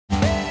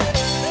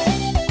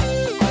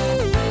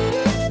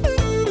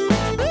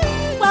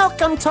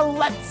Welcome to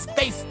Let's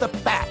Face the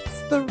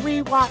Facts, the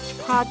rewatch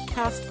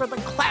podcast for the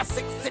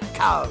classic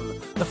sitcom,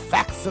 The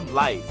Facts of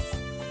Life.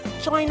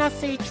 Join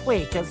us each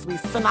week as we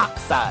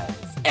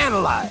synopsize,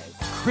 analyze,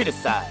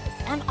 criticize,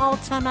 and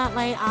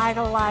ultimately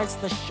idolize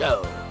the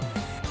show.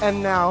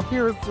 And now,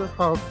 here's your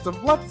host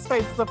of Let's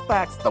Face the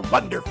Facts, the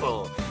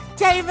wonderful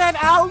David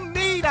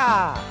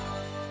Almeida.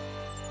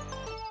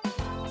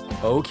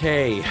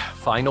 Okay,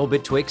 final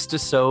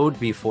betwixt-isode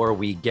before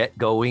we get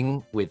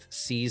going with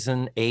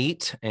season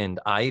 8. And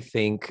I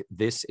think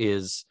this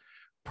is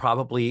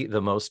probably the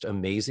most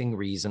amazing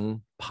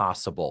reason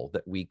possible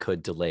that we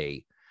could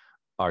delay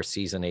our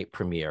season 8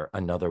 premiere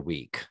another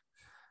week.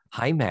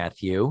 Hi,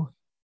 Matthew.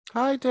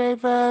 Hi,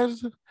 David.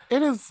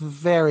 It is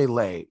very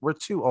late. We're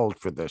too old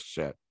for this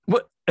shit.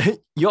 What?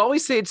 You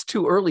always say it's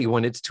too early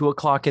when it's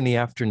 2:00 in the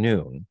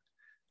afternoon.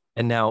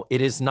 And now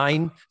it is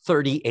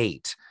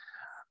 9:38.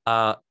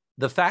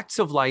 The Facts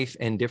of Life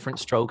and Different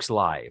Strokes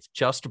Live,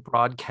 just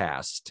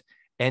broadcast,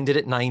 ended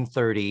at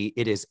 9:30.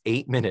 It is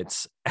 8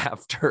 minutes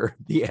after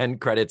the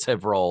end credits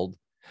have rolled.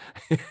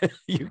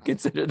 You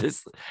consider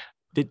this,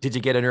 did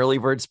you get an early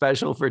bird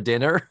special for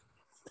dinner?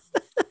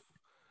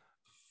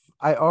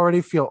 I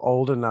already feel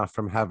old enough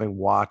from having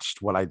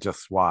watched what I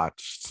just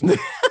watched.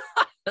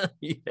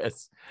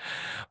 Yes.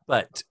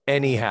 But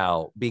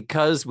anyhow,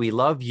 because we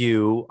love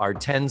you, our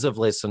tens of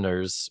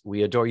listeners,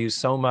 we adore you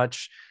so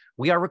much.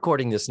 We are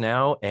recording this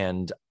now,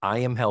 and I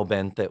am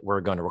hellbent that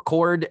we're going to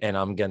record, and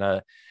I'm going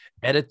to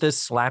edit this,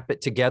 slap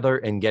it together,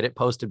 and get it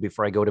posted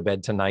before I go to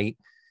bed tonight.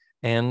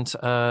 And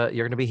you're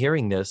going to be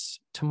hearing this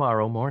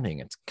tomorrow morning.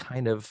 It's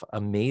kind of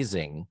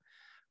amazing,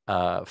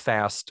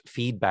 fast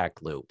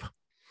feedback loop.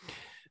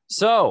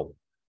 So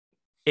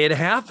it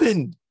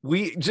happened.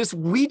 We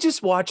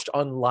just watched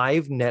on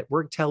live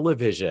network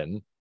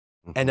television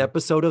an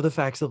episode of The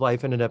Facts of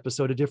Life and an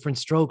episode of Different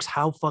Strokes.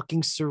 How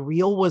fucking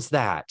surreal was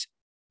that?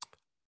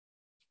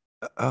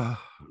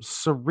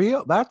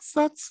 Surreal.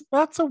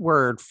 That's a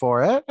word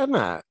for it, isn't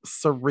it?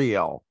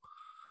 Surreal.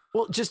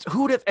 Well, just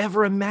who would have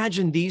ever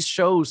imagined these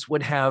shows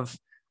would have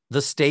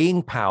the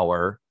staying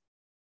power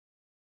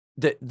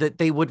that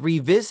they would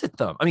revisit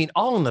them? I mean,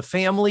 All in the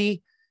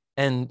Family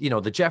and, you know,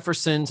 the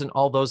Jeffersons and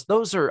all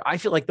those are, I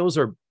feel like those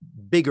are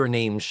bigger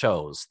name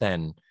shows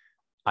than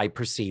I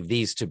perceive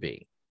these to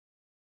be.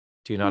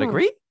 Do you not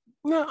agree?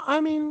 No, I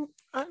mean,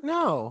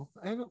 no,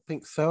 I don't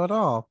think so at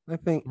all.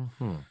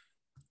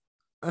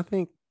 I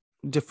think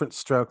Different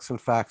Strokes and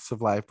Facts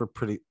of Life are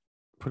pretty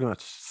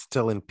much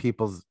still in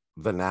people's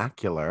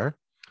vernacular.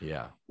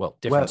 Yeah. Well,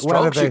 Different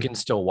Strokes you can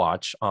still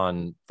watch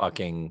on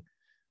fucking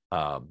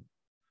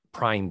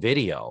Prime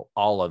Video.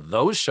 All of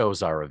those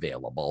shows are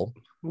available.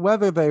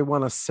 Whether they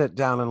want to sit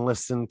down and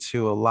listen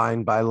to a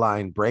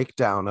line-by-line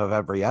breakdown of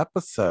every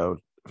episode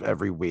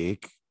every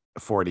week,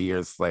 40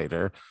 years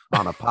later,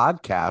 on a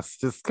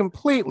podcast is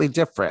completely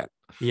different.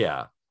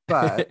 Yeah.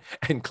 But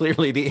and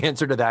clearly the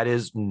answer to that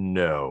is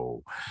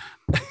no.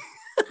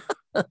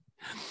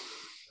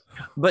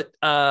 But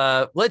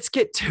let's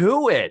get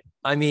to it.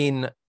 I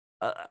mean,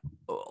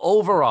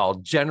 overall,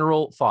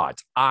 general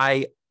thoughts.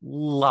 I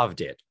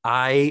loved it.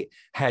 I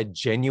had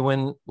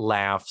genuine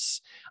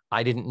laughs.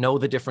 I didn't know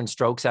the Different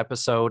Strokes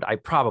episode. I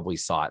probably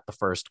saw it the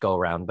first go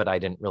around, but I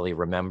didn't really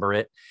remember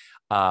it.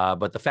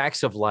 But The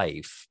Facts of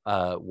Life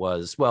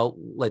was, well,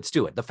 let's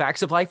do it. The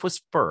Facts of Life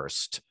was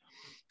first.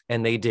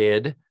 And they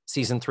did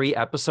season 3,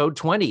 episode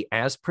 20,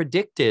 as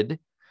predicted,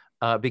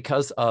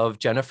 because of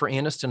Jennifer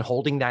Aniston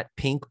holding that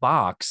pink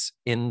box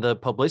in the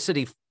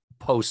publicity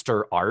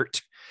poster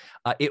art.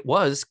 It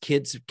was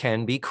Kids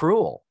Can Be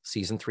Cruel,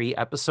 season 3,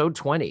 episode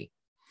 20.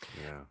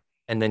 Yeah.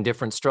 And then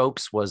Different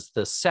Strokes was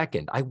the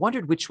second. I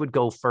wondered which would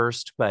go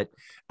first, but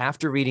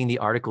after reading the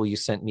article you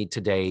sent me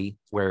today,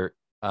 where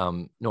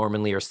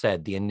Norman Lear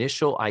said the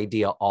initial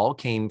idea all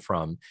came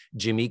from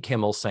Jimmy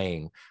Kimmel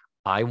saying,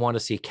 I want to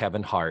see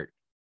Kevin Hart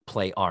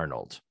play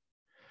Arnold.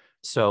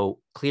 So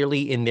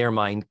clearly in their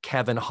mind,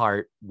 Kevin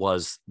Hart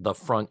was the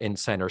front and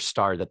center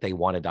star that they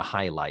wanted to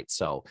highlight.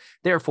 So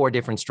therefore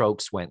Different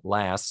Strokes went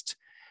last.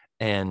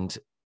 And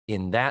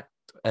in that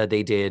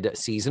they did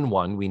season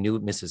 1. We knew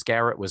Mrs.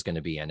 Garrett was going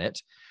to be in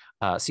it.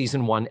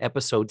 Season 1,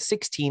 episode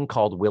 16,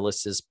 called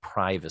Willis's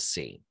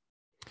Privacy.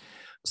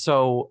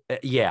 So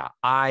yeah,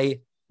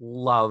 I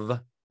loved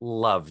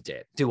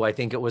it. Do I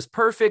think it was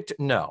perfect?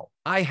 No,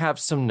 I have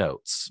some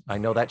notes. I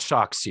know that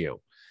shocks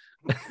you.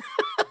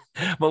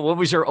 But what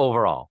was your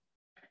overall?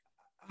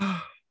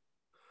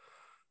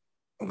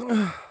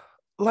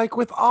 Like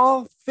with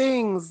all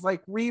things,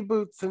 like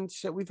reboots and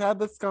shit, we've had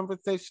this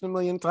conversation a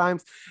million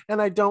times,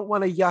 and I don't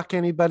want to yuck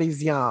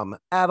anybody's yum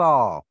at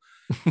all.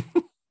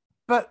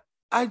 But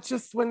I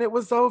just, when it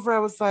was over, I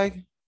was like,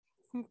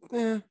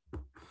 that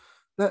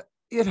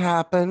it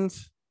happened.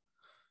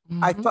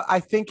 I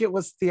think it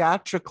was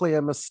theatrically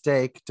a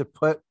mistake to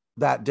put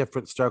that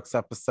Different Strokes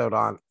episode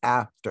on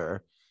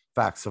after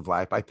Facts of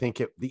Life. I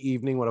think the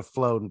evening would have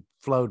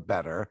flowed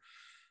better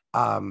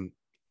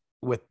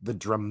with the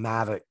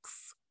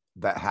dramatics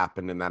that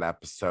happened in that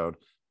episode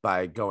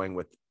by going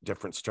with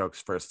Different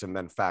Strokes first and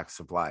then Facts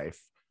of Life.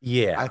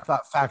 Yeah, I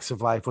thought Facts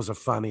of Life was a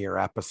funnier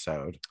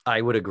episode.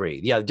 I would agree.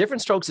 Yeah,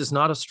 Different Strokes is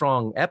not a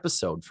strong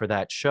episode for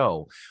that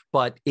show,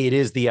 but it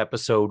is the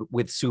episode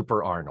with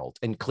Super Arnold.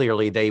 And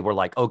clearly they were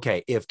like,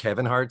 okay, if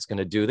Kevin Hart's going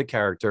to do the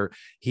character,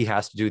 he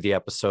has to do the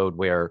episode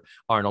where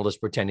Arnold is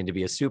pretending to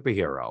be a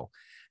superhero.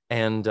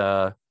 And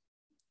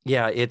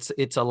yeah, it's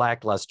a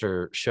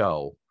lackluster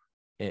show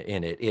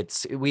in it.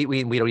 We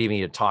don't even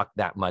need to talk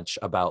that much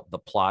about the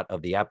plot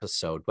of the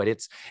episode, but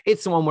it's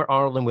the one where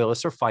Arnold and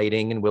Willis are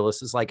fighting, and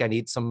Willis is like, I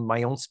need some of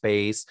my own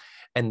space,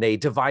 and they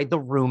divide the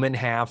room in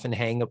half and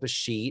hang up a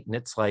sheet, and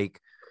it's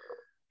like,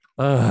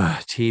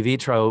 TV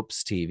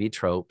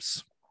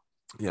tropes.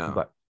 Yeah.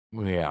 But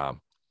yeah.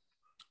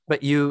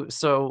 But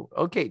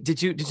okay,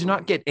 did you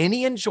not get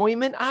any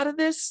enjoyment out of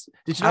this?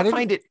 Did you not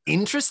find it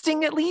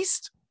interesting at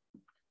least?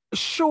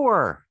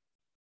 Sure.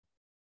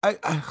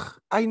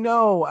 I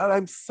know, and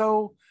I'm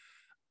so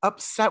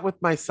upset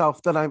with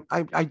myself that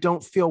I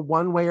don't feel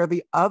one way or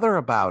the other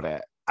about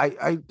it.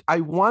 I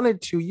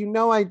wanted to,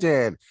 I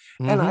did,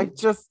 and I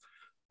just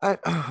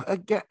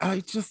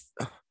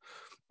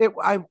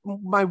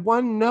my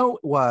one note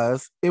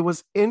was it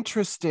was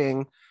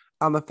interesting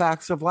on the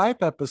Facts of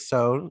Life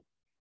episode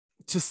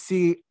to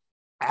see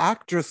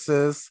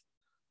actresses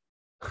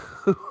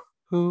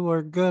who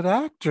are good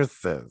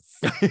actresses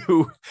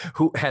who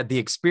had the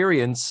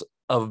experience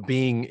of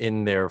being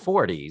in their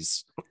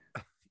 40s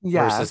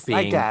versus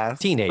being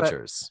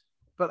teenagers.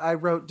 But I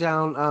wrote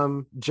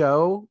down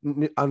Joe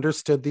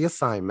understood the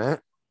assignment.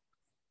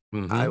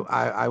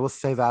 I will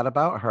say that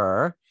about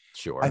her.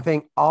 Sure. I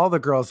think all the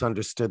girls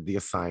understood the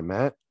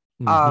assignment.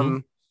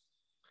 Ann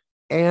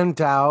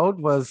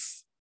Dowd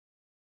was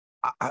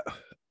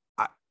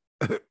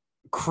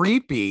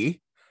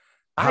creepy.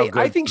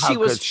 I think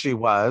she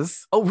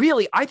was. Oh,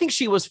 really? I think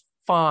she was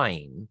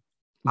fine.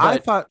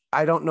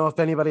 I don't know if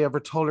anybody ever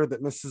told her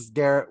that Mrs.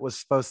 Garrett was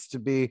supposed to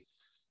be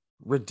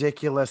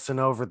ridiculous and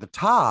over the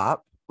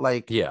top.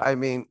 Like, yeah. I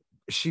mean,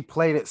 she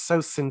played it so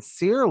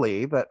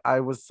sincerely that I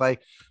was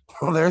like,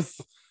 well,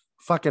 there's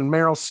fucking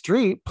Meryl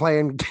Streep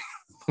playing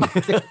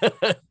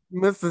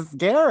Mrs.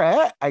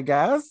 Garrett, I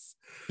guess.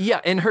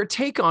 Yeah, and her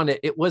take on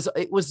it was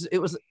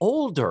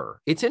older.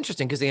 It's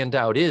interesting because Ann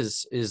Dowd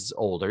is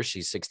older.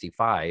 She's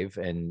 65,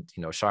 and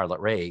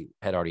Charlotte Rae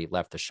had already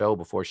left the show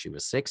before she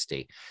was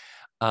 60.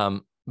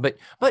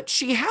 But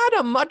she had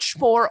a much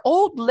more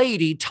old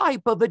lady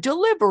type of a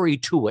delivery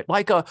to it,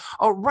 like a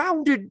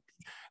rounded.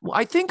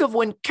 I think of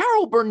when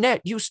Carol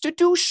Burnett used to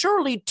do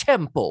Shirley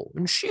Temple,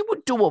 and she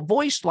would do a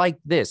voice like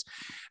this.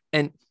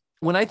 And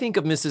when I think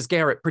of Mrs.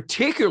 Garrett,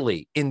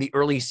 particularly in the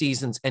early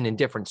seasons and in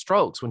Different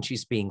Strokes, when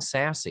she's being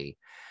sassy,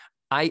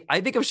 I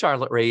think of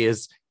Charlotte Rae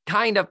as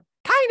kind of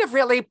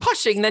really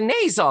pushing the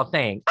nasal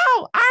thing.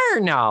 Oh,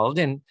 Arnold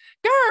and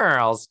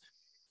girls.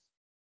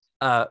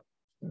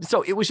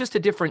 So it was just a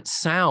different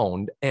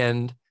sound.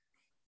 And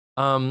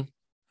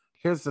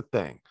here's the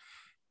thing.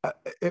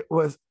 It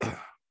was,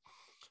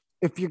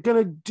 if you're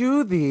going to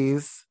do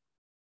these,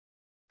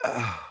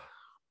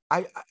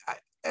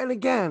 and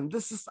again,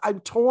 I'm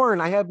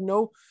torn. I have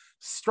no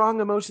strong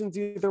emotions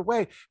either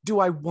way. Do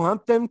I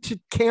want them to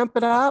camp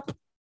it up?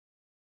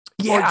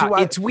 Yeah,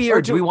 it's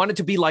weird. Do we want it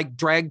to be like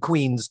drag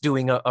queens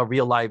doing a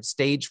real live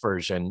stage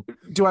version?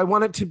 Do I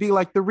want it to be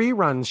like the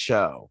rerun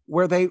show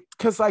where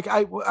because like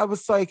I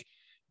was like,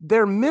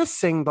 they're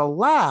missing the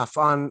laugh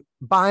on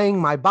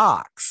Buying My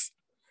Box.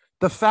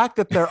 The fact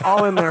that they're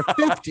all in their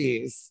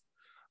 50s,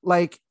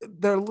 like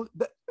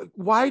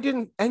why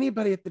didn't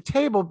anybody at the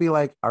table be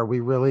like, are we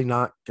really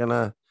not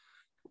gonna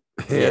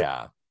hit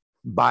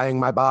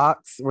Buying My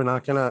Box? We're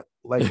not gonna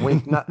like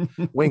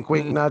wink,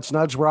 wink, nudge,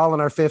 nudge. We're all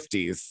in our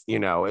 50s.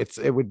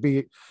 It would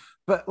be,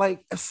 but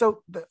like,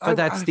 so. But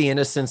that's the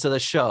innocence of the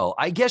show.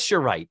 I guess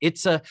you're right.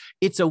 It's a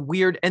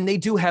weird, and they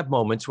do have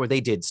moments where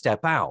they did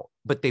step out,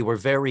 but they were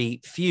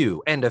very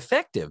few and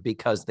effective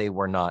because they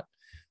were not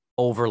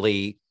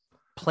overly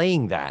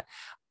playing that.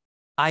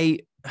 I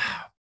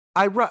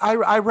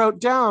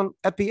wrote down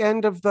at the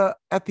end of,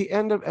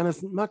 and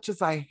as much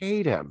as I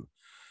hate him,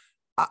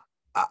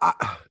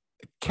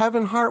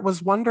 Kevin Hart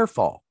was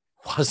wonderful.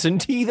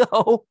 Wasn't he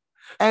though?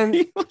 And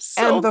he was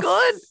so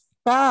good.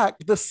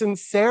 The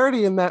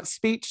sincerity in that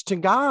speech to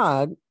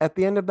God at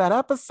the end of that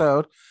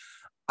episode,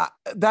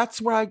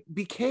 that's where I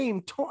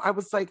became I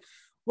was like,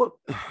 well,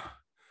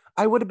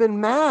 I would have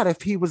been mad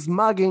if he was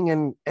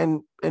mugging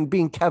and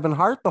being Kevin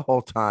Hart the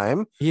whole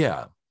time.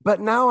 Yeah. But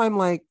now I'm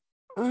like,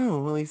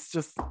 oh, well, he's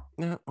just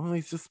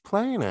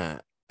playing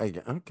it.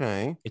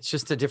 Okay. It's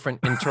just a different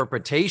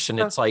interpretation.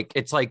 It's like,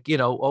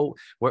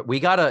 we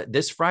got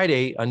this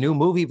Friday, a new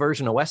movie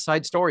version of West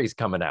Side Story is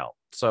coming out.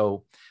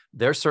 So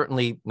they're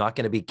certainly not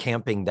going to be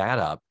camping that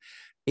up.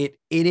 It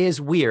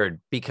is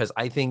weird because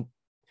I think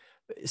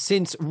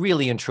since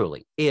really and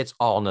truly, it's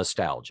all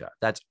nostalgia.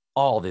 That's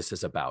all this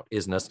is about,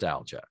 is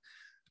nostalgia.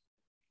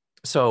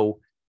 So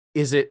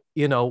is it,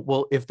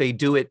 well, if they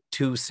do it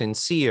too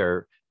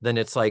sincere, then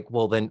it's like,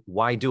 well, then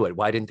why do it?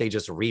 Why didn't they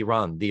just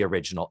rerun the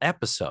original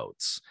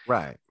episodes?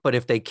 Right. But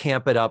if they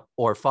camp it up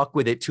or fuck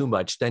with it too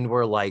much, then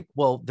we're like,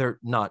 well, they're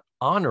not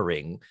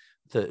honoring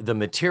the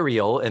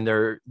material, and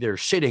they're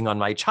shitting on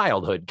my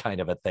childhood, kind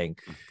of a thing.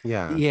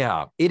 Yeah.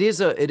 Yeah, it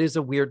is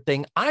a weird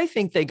thing. I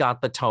think they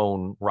got the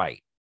tone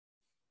right.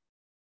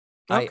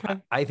 Okay.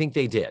 I think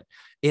they did,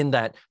 in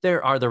that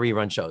there are the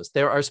rerun shows,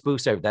 there are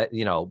spoofs that,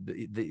 you know,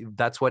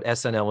 that's what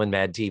SNL and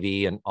Mad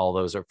TV and all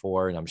those are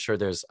for. And I'm sure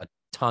there's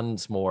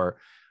tons more.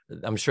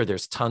 I'm sure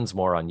there's tons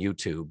more on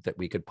YouTube that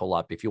we could pull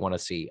up if you want to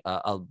see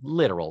a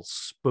literal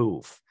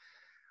spoof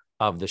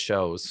of the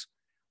shows.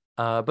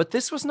 But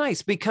this was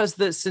nice because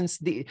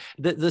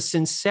the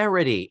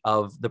sincerity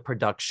of the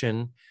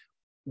production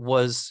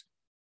was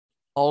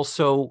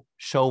also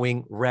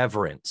showing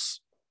reverence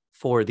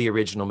for the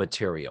original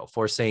material,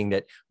 for saying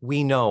that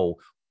we know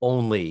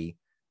only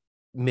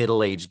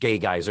middle-aged gay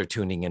guys are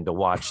tuning in to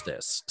watch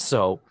this.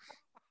 So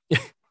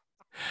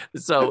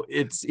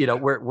it's, you know,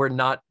 we're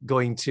not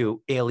going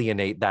to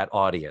alienate that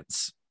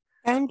audience.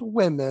 And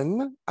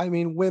women. I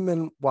mean,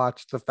 women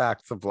watch The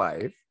Facts of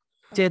Life.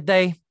 Did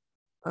they?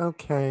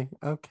 Okay.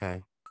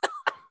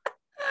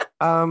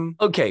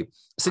 Okay,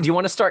 so do you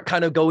want to start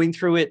kind of going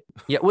through it?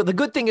 Yeah, well, the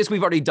good thing is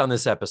we've already done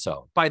this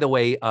episode. By the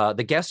way,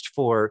 the guest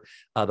for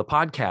the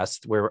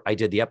podcast where I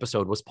did the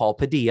episode was Paul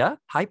Padilla.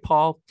 Hi,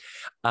 Paul.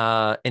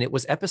 And it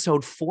was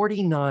episode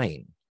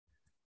 49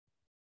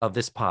 of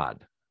this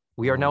pod.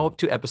 We are now up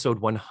to episode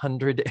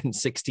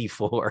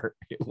 164.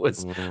 It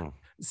was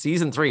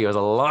season 3. It was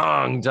a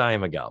long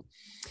time ago.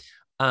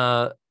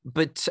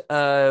 But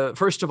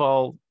first of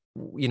all,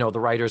 you know, the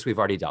writers, we've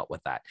already dealt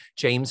with that.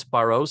 James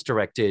Burrows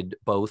directed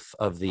both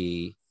of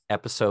the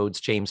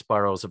episodes. James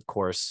Burrows, of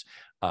course,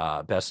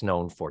 best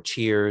known for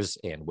Cheers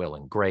and Will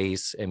and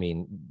Grace. I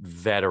mean,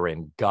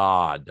 veteran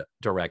god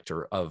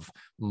director of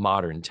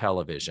modern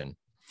television.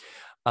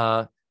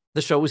 The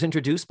show was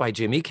introduced by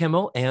Jimmy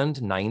Kimmel and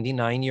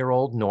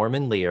 99-year-old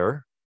Norman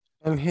Lear.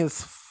 And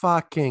his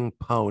fucking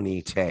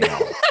ponytail.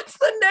 That's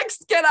the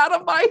next get out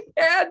of my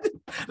head.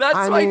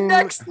 That's my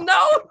next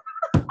note.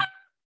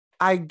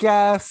 I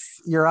guess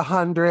you're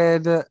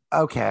 100.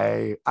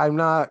 Okay. I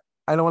don't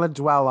want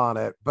to dwell on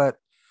it, but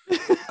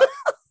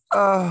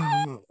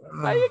I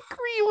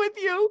agree with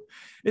you.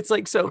 It's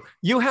like, so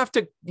you have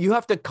to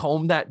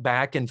comb that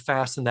back and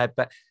fasten that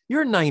back.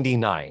 You're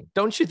 99.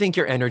 Don't you think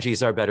your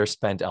energies are better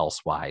spent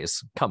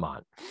elsewise? Come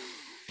on.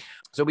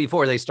 So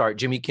before they start,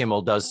 Jimmy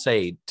Kimmel does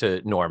say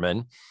to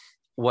Norman,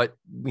 what,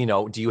 you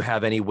know, do you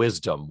have any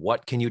wisdom?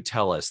 What can you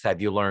tell us?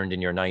 Have you learned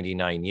in your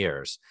 99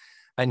 years?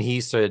 And he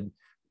said,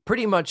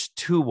 pretty much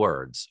 2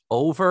 words,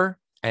 over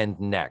and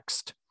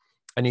next.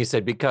 And he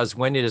said, because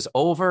when it is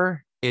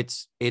over,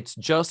 it's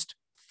just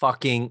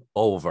fucking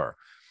over.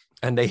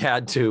 And they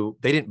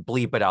didn't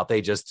bleep it out.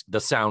 The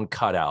sound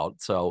cut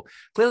out. So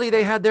clearly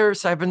they had their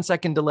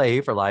 7-second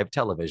delay for live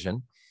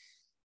television.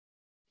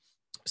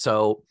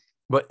 So,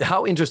 but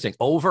how interesting,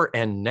 over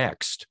and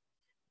next.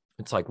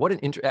 It's like, what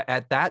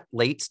at that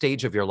late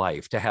stage of your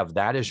life to have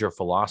that as your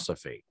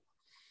philosophy.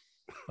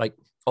 Like,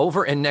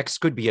 over and next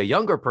could be a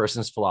younger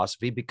person's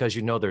philosophy because,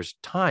 you know, there's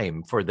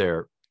time for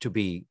there to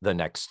be the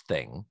next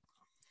thing.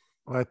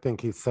 Well, I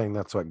think he's saying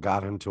that's what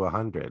got him to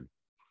 100.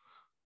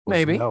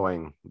 Maybe.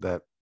 Knowing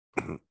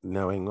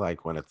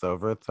like when it's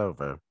over, it's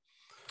over.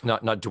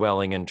 Not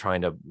dwelling and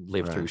trying to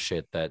live through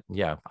shit that,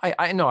 yeah,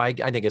 I know. I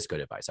think it's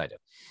good advice. I do.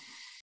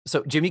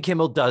 So Jimmy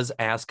Kimmel does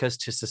ask us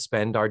to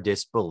suspend our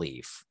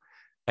disbelief.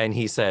 And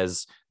he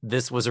says,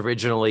 these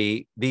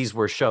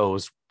were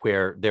shows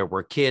where there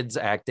were kids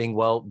acting.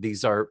 Well,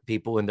 these are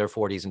people in their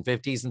 40s and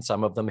 50s, and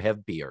some of them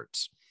have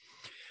beards.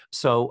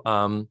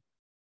 So,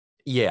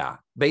 yeah,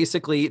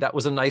 basically that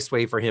was a nice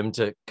way for him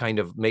to kind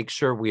of make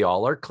sure we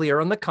all are clear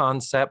on the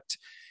concept.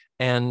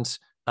 And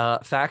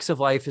Facts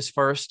of Life is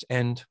first.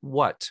 And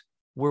what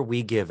were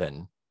we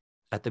given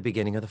at the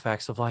beginning of the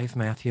Facts of Life,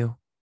 Matthew?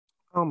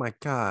 Oh my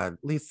God,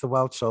 Lisa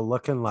Welch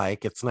looking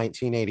like it's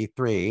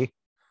 1983.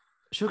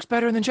 She looks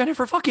better than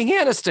Jennifer fucking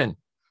Aniston.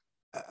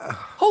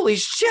 Holy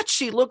shit,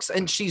 she looks,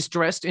 and she's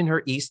dressed in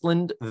her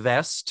Eastland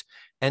vest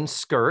and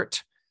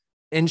skirt,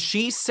 and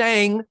she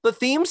sang the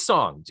theme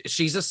song.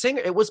 She's a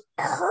singer. It was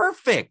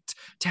perfect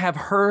to have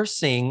her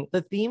sing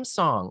the theme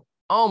song.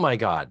 Oh my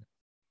God.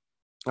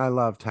 I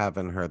loved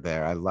having her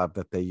there. I love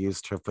that they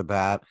used her for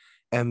that.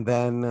 And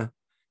then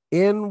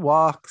in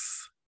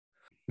walks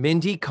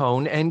Mindy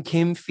Cohn and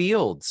Kim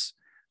Fields.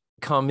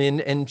 Come in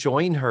and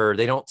join her.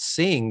 They don't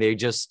sing. They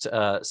just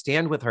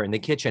stand with her in the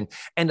kitchen.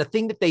 And the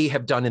thing that they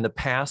have done in the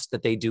past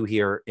that they do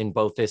here in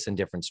both this and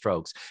Different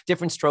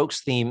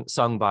Strokes theme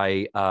sung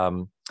by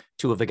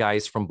 2 of the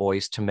guys from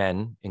Boys to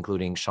Men,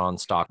 including Sean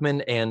Stockman.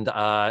 And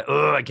I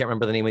can't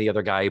remember the name of the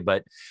other guy,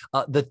 but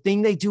the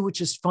thing they do, which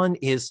is fun,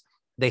 is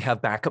they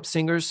have backup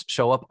singers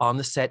show up on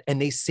the set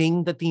and they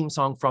sing the theme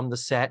song from the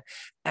set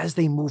as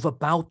they move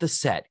about the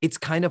set. It's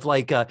kind of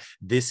like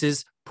this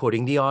is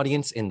putting the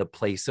audience in the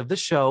place of the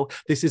show.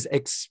 This is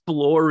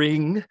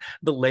exploring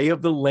the lay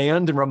of the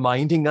land and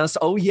reminding us,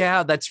 oh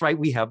yeah, that's right,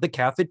 we have the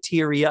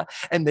cafeteria.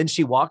 And then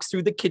she walks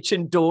through the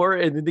kitchen door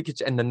and in the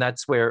kitchen. And then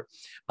that's where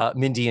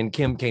Mindy and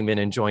Kim came in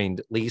and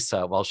joined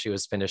Lisa while she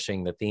was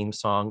finishing the theme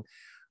song.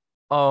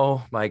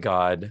 Oh my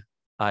God.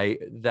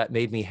 That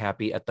made me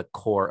happy at the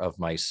core of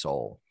my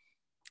soul.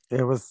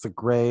 It was a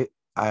great.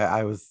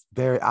 I was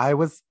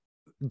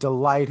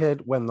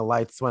delighted when the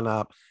lights went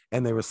up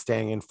and they were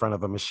standing in front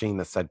of a machine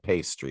that said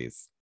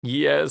pastries.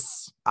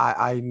 Yes.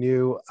 I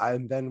knew,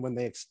 and then when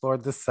they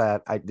explored the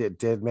set,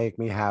 did make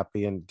me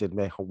happy and did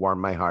make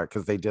warm my heart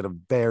because they did a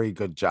very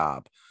good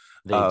job.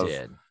 They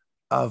did.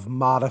 Of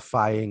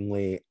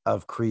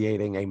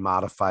creating a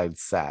modified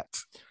set.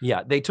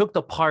 Yeah, they took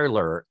the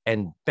parlor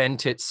and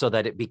bent it so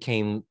that it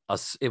became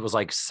it was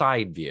like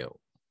side view.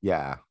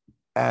 Yeah.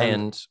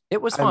 And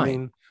it was fine. I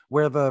mean,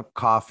 where the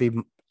coffee,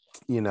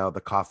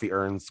 the coffee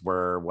urns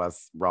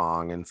was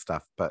wrong and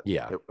stuff, but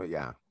it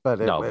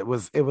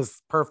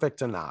was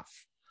perfect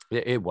enough.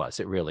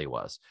 It really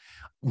was.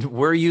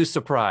 Were you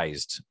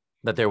surprised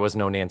that there was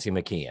no Nancy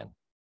McKeon?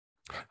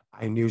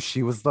 I knew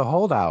she was the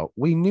holdout.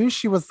 We knew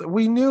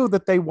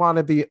that they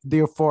wanted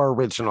the four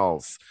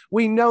originals.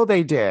 We know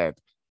they did.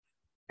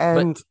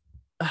 And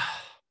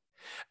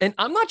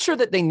I'm not sure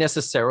that they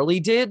necessarily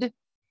did,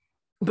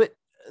 but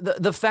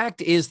the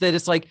fact is that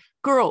it's like,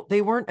 girl,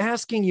 they weren't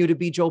asking you to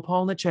be Joe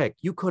Polnicek.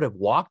 You could have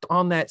walked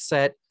on that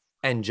set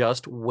and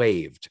just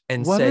waved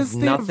and said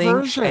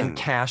nothing and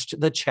cashed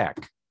the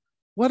check.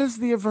 What is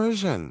the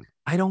aversion?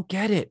 I don't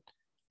get it.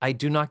 I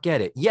do not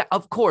get it. Yeah,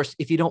 of course,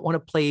 if you don't want to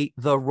play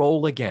the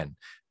role again.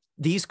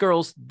 These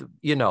girls,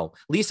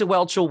 Lisa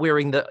Whelchel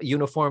wearing the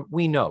uniform,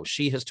 we know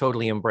she has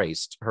totally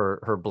embraced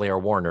her Blair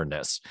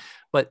Warner-ness.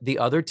 But the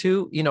other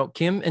two,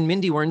 Kim and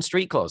Mindy were in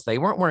street clothes. They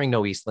weren't wearing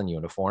no Eastland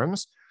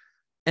uniforms.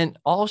 And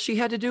all she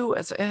had to do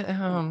is,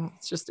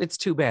 it's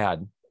too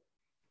bad.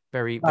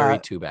 Very, very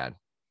too bad.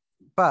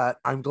 But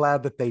I'm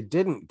glad that they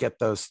didn't get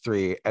those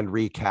three and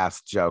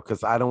recast Joe,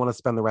 because I don't want to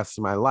spend the rest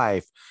of my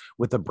life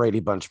with a Brady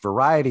Bunch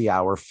Variety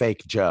Hour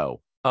fake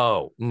Joe.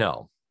 Oh,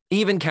 no.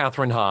 Even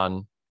Catherine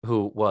Hahn,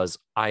 who was,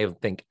 I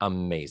think,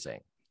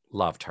 amazing.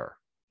 Loved her.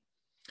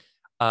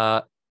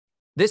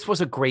 This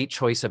was a great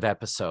choice of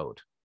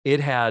episode. It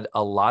had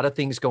a lot of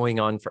things going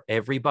on for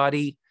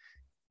everybody.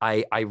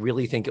 I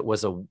really think it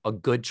was a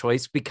good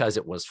choice because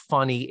it was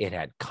funny. It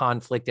had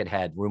conflict. It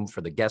had room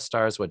for the guest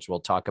stars, which we'll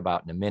talk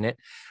about in a minute.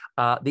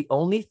 The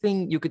only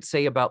thing you could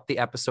say about the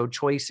episode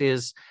choice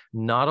is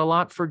not a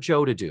lot for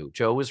Joe to do.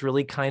 Joe was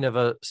really kind of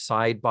a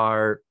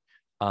sidebar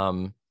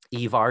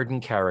Eve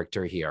Arden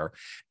character here,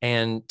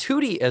 and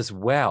Tootie as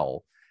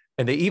well.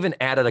 And they even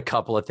added a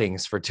couple of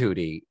things for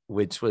Tootie,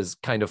 which was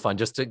kind of fun,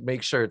 just to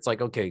make sure it's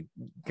like, okay,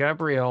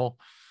 Gabrielle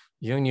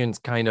Union's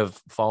kind of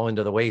fallen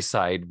to the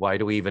wayside. Why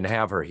do we even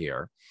have her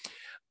here?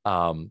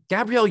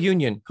 Gabrielle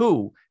Union,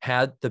 who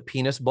had the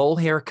penis bowl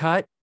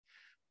haircut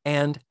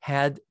and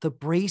had the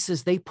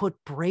braces. They put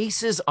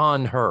braces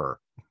on her.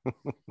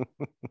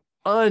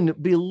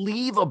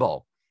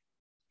 Unbelievable.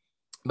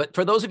 But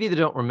for those of you that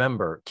don't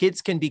remember,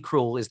 Kids Can Be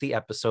Cruel is the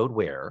episode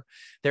where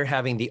they're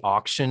having the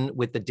auction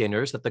with the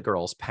dinners that the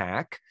girls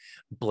pack.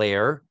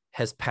 Blair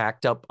has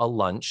packed up a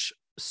lunch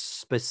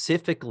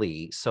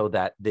specifically so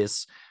that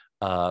this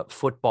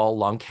football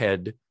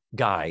lunkhead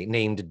guy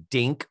named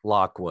Dink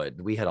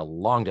Lockwood. We had a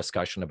long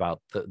discussion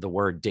about the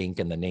word Dink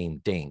and the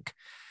name Dink.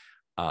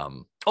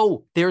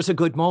 There's a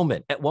good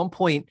moment. At one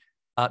point,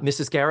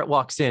 Mrs. Garrett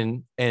walks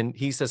in and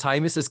he says,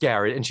 "Hi, Mrs.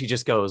 Garrett." And she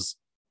just goes,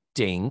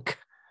 "Dink."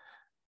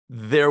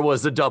 There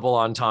was a double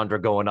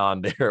entendre going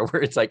on there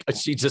where it's like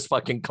she just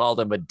fucking called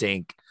him a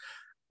dink.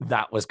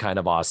 That was kind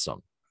of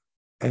awesome.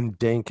 And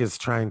Dink is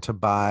trying to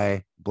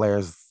buy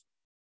Blair's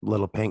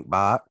little pink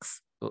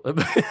box.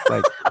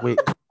 Like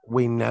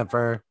we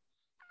never.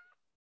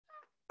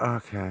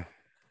 Okay.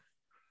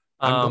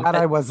 I'm glad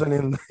I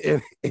wasn't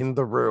in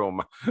the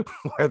room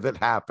where that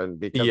happened,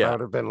 because I would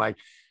have been like,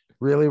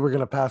 really, we're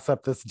gonna pass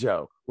up this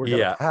joke. We're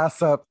gonna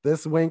pass up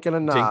this wink and a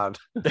nod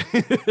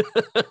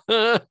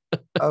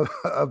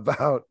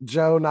about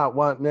Joe not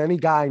wanting any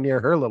guy near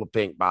her little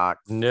pink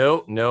box.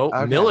 No,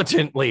 okay.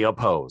 Militantly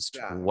opposed.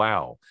 Yeah.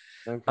 Wow.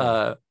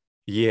 Okay.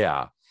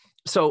 Yeah.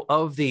 So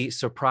of the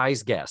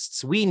surprise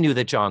guests, we knew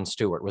that Jon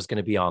Stewart was going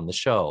to be on the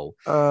show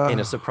in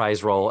a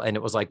surprise role. And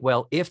it was like,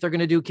 well, if they're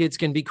going to do Kids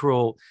Can Be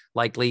Cruel,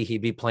 likely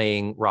he'd be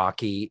playing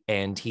Rocky,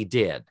 and he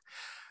did.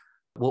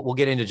 We'll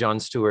get into Jon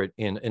Stewart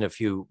in a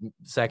few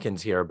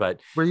seconds here,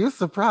 but... Were you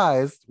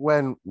surprised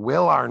when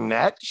Will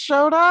Arnett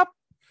showed up?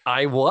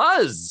 I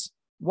was.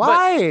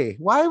 Why?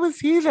 Why was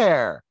he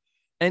there?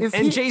 And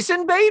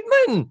Jason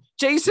Bateman.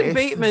 Jason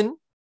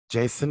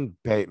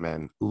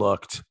Bateman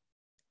looked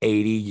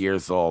 80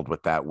 years old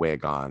with that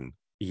wig on.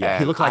 Yeah,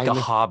 he looked like a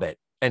hobbit.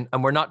 And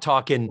we're not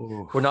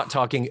talking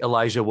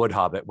Elijah Wood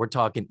Hobbit. We're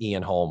talking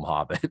Ian Holm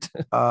Hobbit.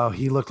 Oh,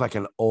 he looked like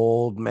an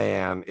old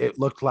man. It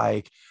looked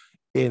like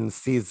in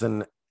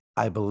season,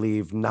 I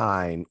believe,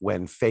 9,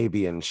 when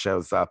Fabian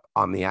shows up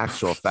on the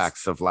actual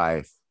Facts of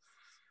Life.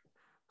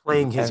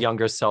 Playing his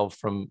younger self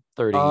from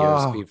 30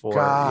 years before.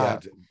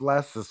 God,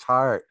 bless his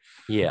heart.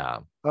 Yeah.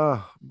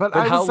 But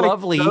how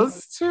lovely.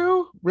 Those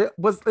two,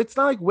 it's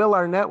not like Will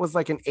Arnett was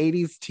like an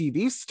 80s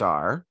TV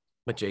star.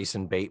 But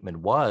Jason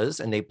Bateman was,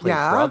 and they played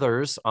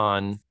brothers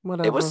on.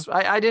 Whatever. It was.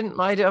 I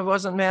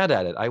wasn't mad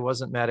at it. I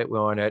wasn't mad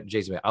at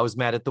Jason. I was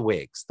mad at the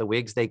wigs. The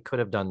wigs, they could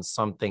have done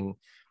something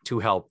to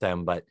help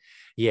them, but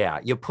yeah,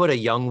 you put a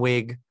young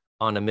wig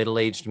on a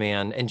middle-aged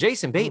man, and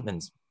Jason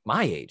Bateman's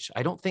my age.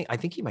 I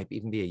think he might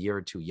even be a year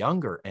or two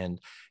younger, and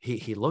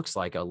he looks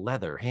like a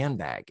leather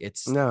handbag.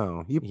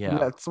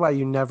 That's why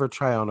you never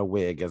try on a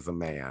wig as a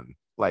man.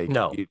 Like,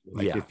 no,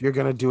 if you're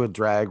gonna do a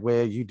drag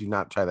wig, you do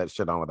not try that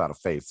shit on without a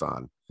face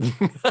on.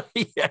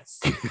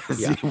 Yes.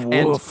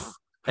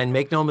 And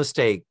make no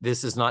mistake,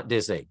 this is not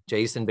Disney.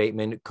 Jason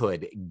Bateman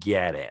could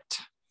get it.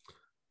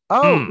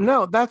 Oh,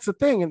 no, that's the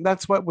thing. And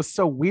that's what was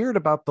so weird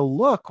about the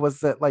look, was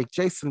that like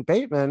Jason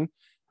Bateman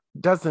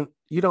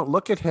you don't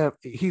look at him.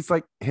 He's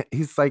like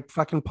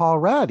fucking Paul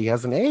Rudd. He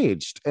hasn't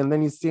aged. And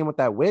then you see him with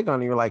that wig on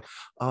and you're like,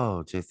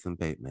 oh, Jason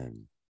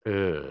Bateman.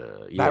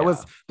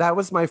 That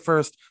was my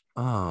first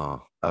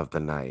of the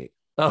night.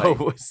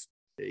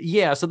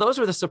 Yeah, so those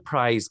were the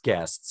surprise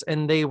guests,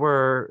 and they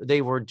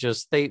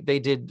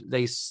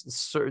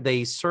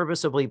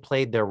serviceably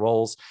played their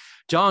roles.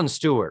 Jon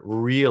Stewart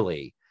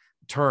really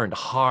turned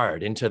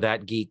hard into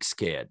that geek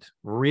skid,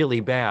 really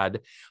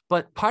bad.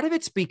 But part of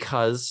it's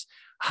because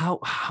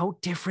how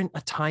different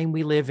a time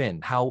we live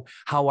in, how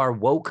our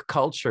woke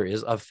culture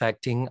is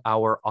affecting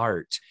our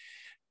art.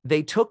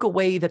 They took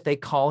away that they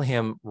call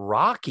him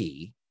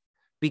Rocky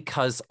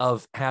because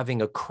of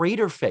having a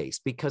crater face,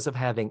 because of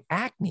having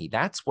acne.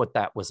 That's what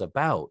that was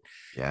about.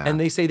 Yeah. And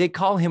they say they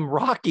call him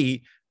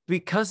Rocky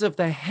because of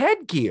the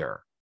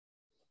headgear.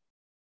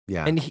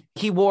 Yeah. And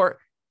he wore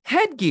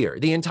headgear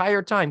the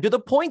entire time, to the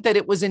point that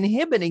it was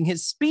inhibiting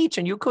his speech.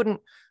 And you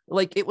couldn't,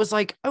 it was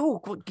like,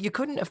 oh, you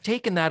couldn't have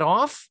taken that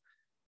off.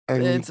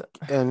 And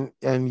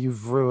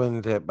you've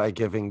ruined it by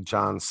giving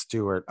Jon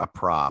Stewart a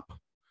prop.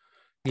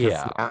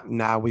 Yeah.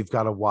 Now we've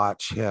got to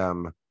watch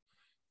him.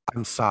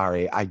 I'm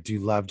sorry. I do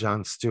love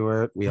Jon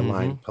Stewart. We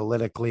align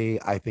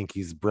politically. I think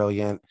he's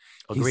brilliant.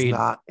 Agreed.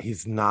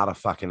 He's not a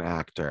fucking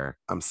actor.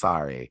 I'm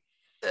sorry.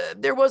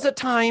 There was a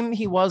time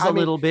he was a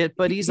little bit,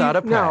 but he's out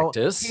of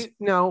practice.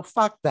 No,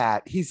 fuck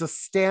that. He's a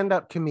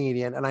stand-up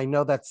comedian. And I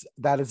know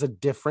that is a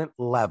different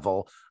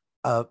level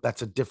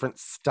that's a different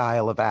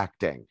style of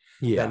acting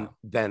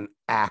than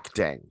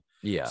acting.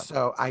 Yeah.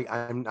 So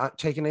I'm not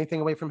taking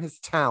anything away from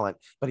his talent,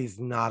 but he's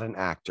not an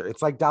actor.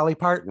 It's like Dolly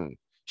Parton.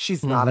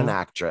 She's not an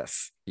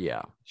actress.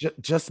 Yeah.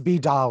 Just be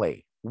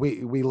Dolly.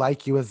 We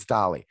like you as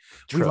Dolly.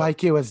 True. We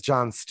like you as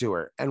Jon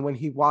Stewart. And when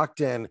he walked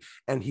in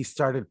and he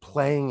started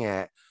playing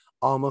it,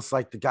 almost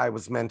like the guy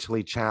was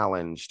mentally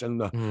challenged,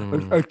 and I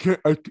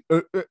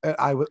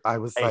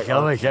was like,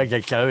 almost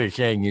like I was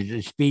saying, you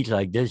just speak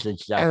like this and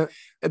stuff.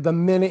 And the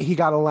minute he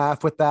got a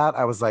laugh with that,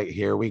 I was like,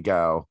 here we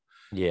go.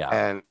 Yeah.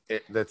 And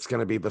that's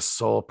going to be the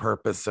sole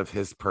purpose of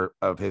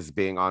his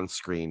being on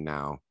screen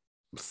now.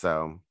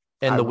 So.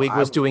 And the wig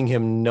was doing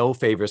him no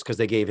favors, because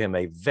they gave him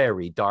a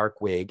very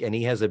dark wig, and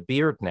he has a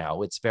beard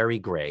now. It's very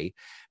gray.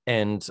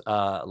 And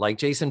like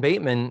Jason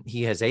Bateman,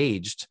 he has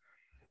aged.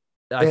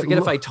 I forget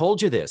if I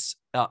told you this,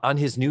 on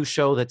his new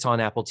show that's on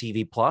Apple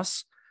TV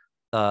Plus.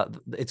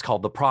 It's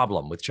called The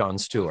Problem with Jon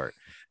Stewart.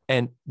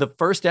 And the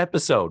first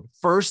episode,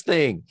 first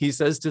thing he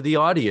says to the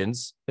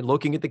audience, and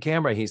looking at the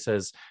camera, he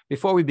says,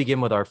 before we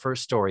begin with our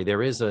first story,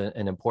 there is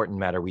an important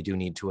matter we do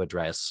need to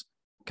address,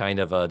 kind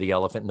of the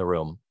elephant in the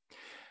room.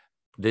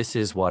 This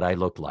is what I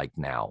look like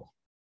now.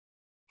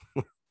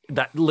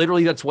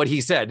 That's what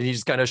he said. And he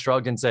just kind of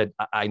shrugged and said,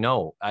 I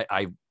know,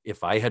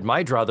 if I had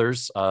my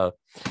druthers,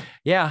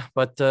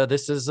 but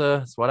this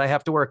is what I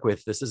have to work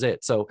with. This is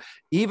it. So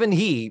even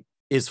he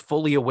is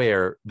fully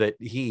aware that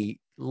he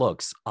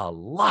looks a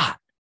lot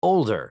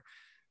older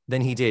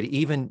than he did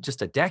even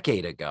just a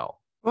decade ago.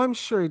 Well, I'm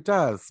sure he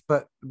does,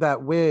 but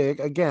that wig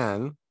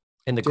again.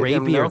 And the gray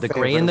beard, the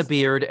gray in the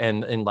beard,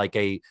 and like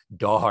a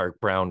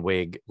dark brown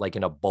wig, like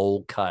in a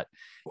bowl cut.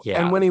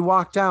 Yeah. And when he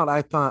walked out,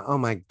 I thought, oh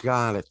my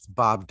God, it's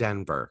Bob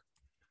Denver.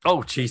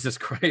 Oh, Jesus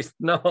Christ.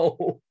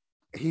 No.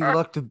 He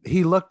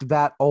looked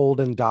that old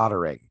and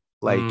doddering.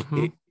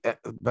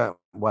 But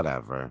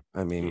whatever.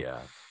 I mean,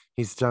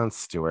 he's Jon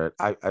Stewart.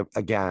 I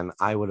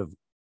would have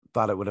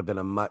thought it would have been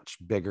a much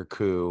bigger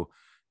coup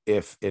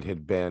if it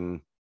had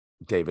been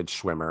David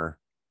Schwimmer.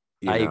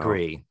 I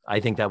agree. I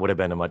think that would have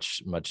been a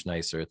much, much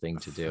nicer thing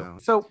to do.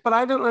 So, but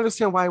I don't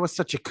understand why it was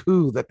such a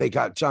coup that they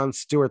got Jon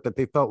Stewart, that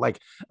they felt like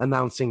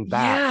announcing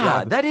that.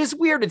 Yeah, that is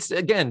weird. It's,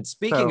 again,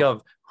 speaking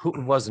of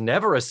who was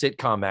never a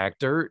sitcom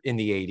actor in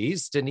the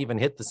 80s, didn't even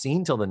hit the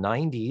scene till the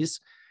 90s.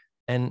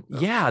 And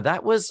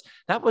that was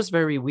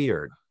very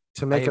weird.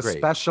 To make a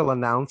special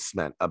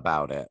announcement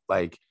about it.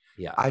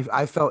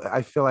 I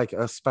feel like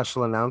a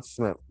special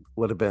announcement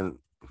would have been,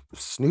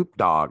 Snoop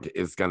Dogg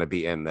is going to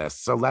be in this.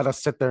 So let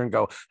us sit there and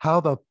go, how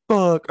the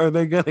fuck are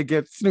they going to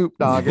get Snoop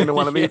Dogg into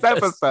one of these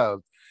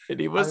episodes? And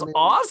he was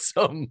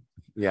awesome.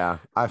 Yeah,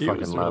 I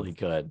fucking love really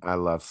good. I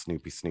love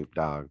Snoop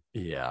Dogg.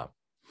 Yeah.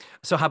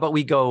 So how about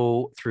we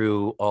go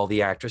through all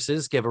the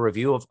actresses, give a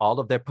review of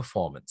all of their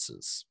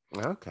performances.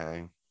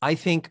 Okay. I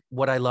think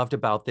what I loved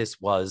about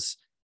this was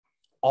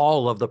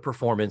all of the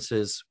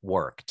performances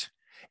worked.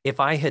 If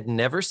I had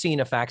never seen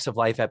a Facts of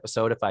Life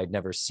episode, if I'd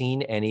never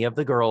seen any of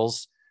the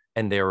girls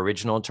and their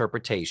original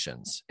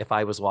interpretations, if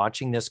I was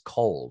watching this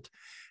cold,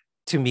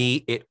 to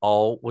me, it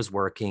all was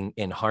working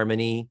in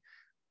harmony.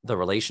 The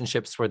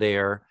relationships were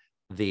there.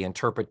 The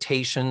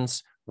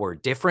interpretations were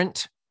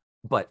different,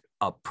 but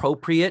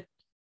appropriate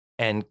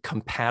and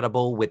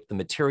compatible with the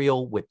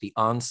material, with the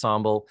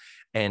ensemble.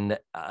 And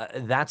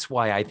that's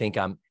why I think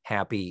I'm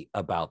happy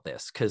about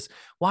this, because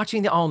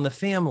watching the All in the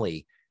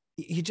Family,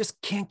 you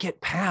just can't get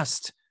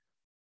past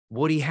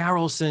Woody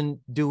Harrelson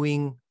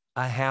doing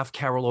a half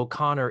Carol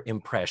O'Connor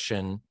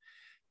impression.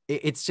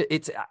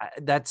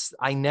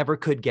 I never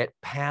could get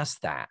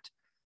past that.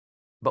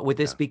 But with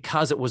this,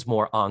 because it was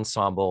more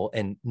ensemble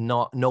and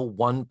no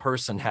one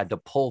person had to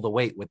pull the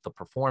weight with the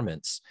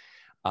performance,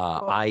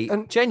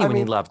 I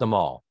genuinely loved them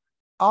all.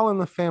 All in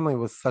the Family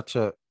was such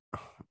a,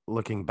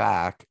 looking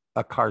back,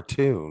 a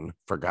cartoon,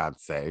 for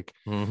God's sake.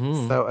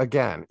 Mm-hmm. So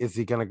again, is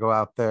he going to go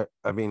out there?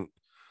 I mean,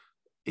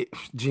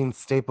 Gene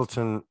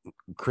Stapleton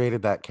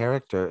created that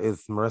character.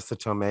 Is Marissa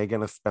Tomei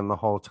going to spend the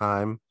whole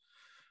time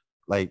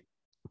like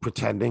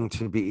pretending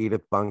to be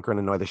Edith Bunker and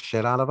annoy the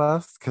shit out of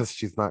us? Because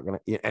she's not going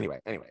to. Anyway.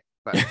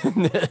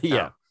 But,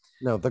 yeah.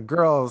 No, the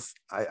girls,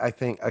 I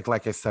think,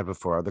 like I said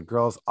before, the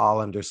girls all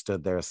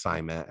understood their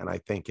assignment. And I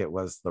think it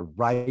was the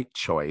right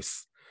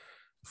choice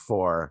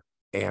for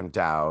Ann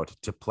Dowd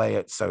to play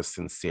it so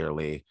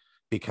sincerely,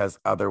 because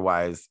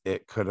otherwise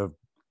it could have,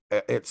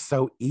 it's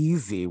so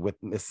easy with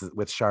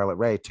Charlotte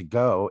Rae to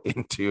go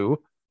into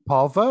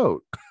Paul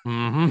Vogt.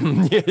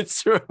 Mm-hmm.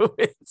 It's true.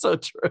 It's so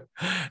true.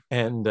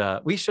 And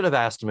we should have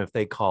asked him if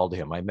they called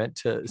him. I meant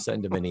to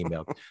send him an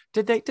email.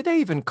 Did they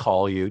even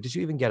call you? Did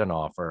you even get an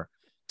offer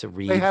to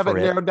read? They have it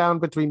narrowed down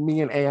between me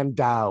and Ann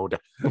Dowd.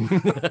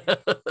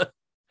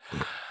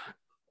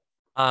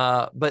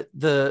 But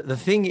the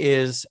thing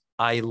is,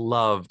 I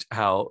loved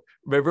how,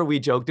 remember we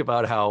joked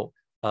about how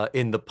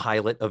in the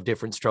pilot of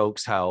Different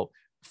Strokes, how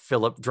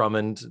Philip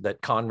Drummond,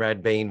 that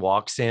Conrad Bain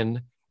walks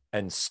in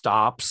and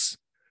stops.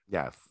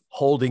 Yes.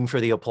 Holding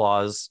for the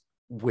applause,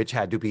 which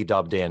had to be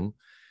dubbed in.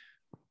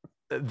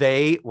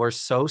 They were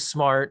so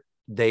smart.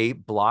 They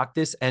blocked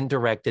this and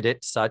directed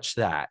it such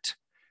that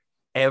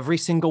every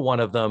single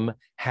one of them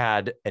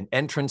had an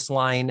entrance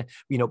line.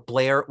 You know,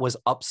 Blair was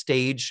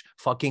upstage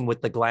fucking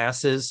with the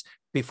glasses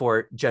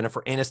before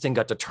Jennifer Aniston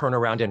got to turn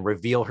around and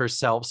reveal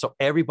herself. So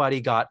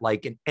everybody got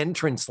like an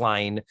entrance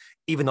line,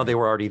 even though they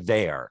were already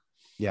there.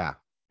 Yeah.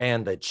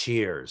 And the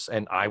cheers.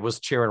 And I was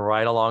cheering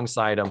right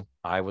alongside them.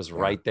 I was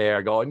right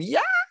there going,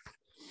 yeah.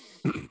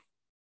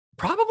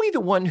 Probably the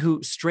one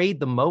who strayed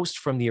the most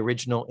from the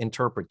original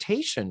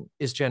interpretation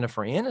is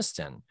Jennifer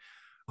Aniston,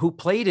 who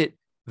played it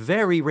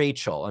very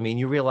Rachel. I mean,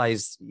 you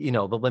realize,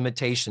 the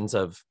limitations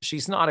of,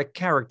 she's not a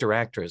character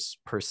actress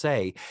per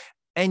se.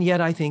 And yet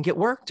I think it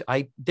worked.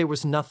 There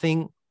was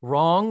nothing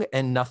wrong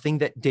and nothing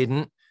that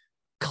didn't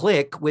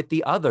click with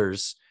the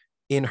others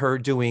in her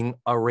doing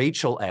a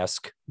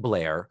Rachel-esque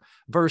Blair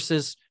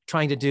versus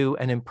trying to do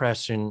an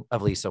impression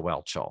of Lisa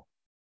Whelchel.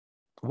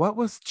 What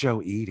was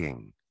Joe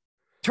eating?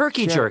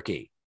 Turkey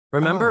jerky.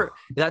 Remember,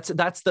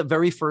 that's the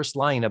very first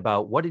line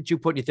about what did you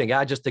put in your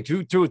thing? Just the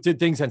two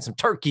things and some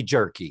turkey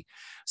jerky.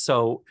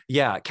 So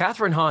yeah,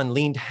 Catherine Hahn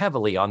leaned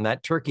heavily on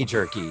that turkey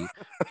jerky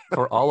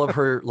for all of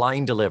her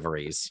line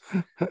deliveries.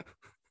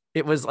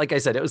 It was, like I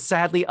said, it was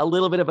sadly a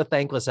little bit of a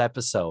thankless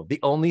episode. The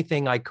only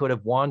thing I could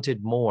have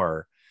wanted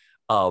more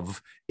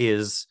of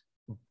is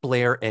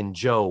Blair and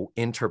Joe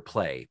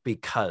interplay,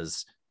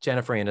 because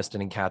Jennifer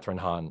Aniston and Catherine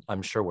Hahn,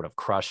 I'm sure, would have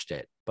crushed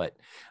it. But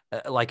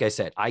like I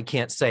said, I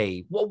can't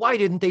say, well, why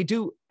didn't they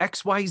do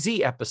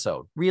XYZ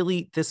episode?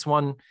 Really, this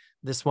one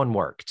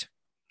worked.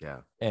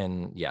 Yeah.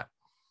 And yeah.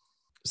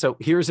 So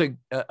here's a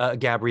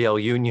Gabrielle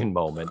Union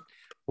moment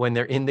when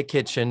they're in the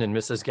kitchen and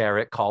Mrs.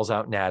 Garrett calls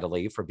out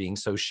Natalie for being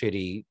so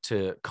shitty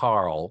to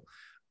Carl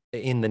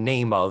in the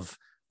name of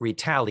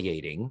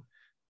retaliating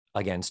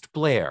against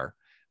Blair.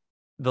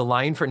 The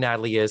line for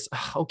Natalie is,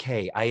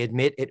 okay, I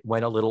admit it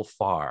went a little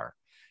far.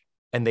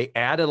 And they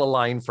added a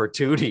line for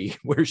Tootie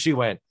where she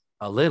went,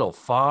 a little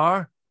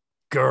far?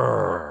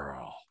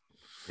 Girl.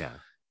 Yeah.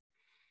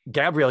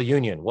 Gabrielle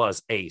Union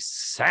was a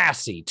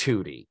sassy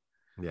Tootie.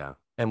 Yeah.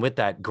 And with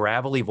that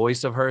gravelly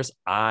voice of hers,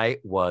 I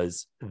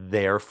was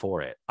there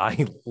for it.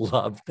 I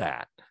loved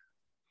that.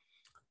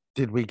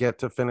 Did we get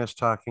to finish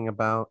talking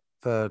about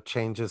the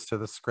changes to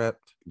the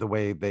script? The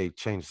way they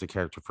changed the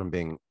character from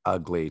being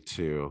ugly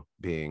to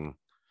being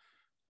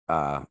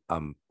a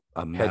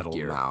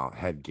metal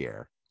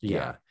headgear.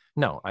 Yeah.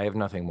 No, I have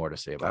nothing more to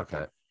say about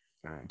that.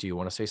 All right. Do you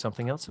want to say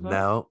something else about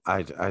No,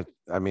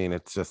 I mean,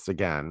 it's just,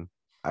 again,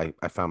 I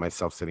found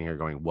myself sitting here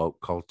going,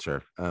 woke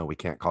culture. We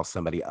can't call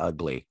somebody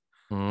ugly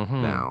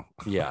now.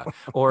 Yeah.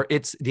 Or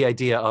it's the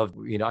idea of,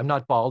 I'm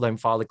not bald, I'm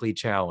follically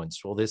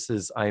challenged. Well,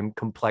 I'm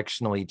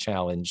complexionally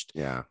challenged.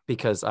 Yeah.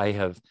 Because I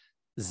have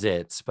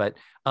zits. But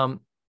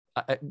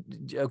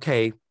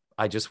okay,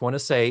 I just want to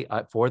say,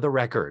 for the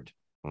record,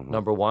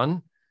 number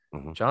one,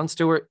 Jon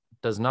Stewart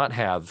does not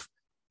have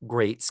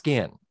great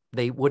skin.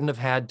 they wouldn't have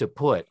had to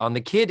put on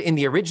the kid in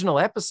the original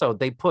episode.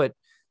 They put,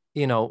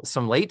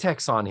 some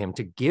latex on him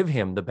to give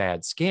him the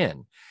bad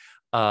skin.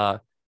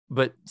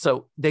 But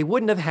so they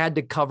wouldn't have had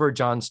to cover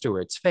Jon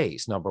Stewart's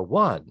face, number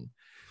one.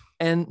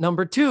 And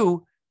number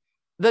two,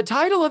 the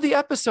title of the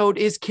episode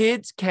is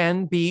Kids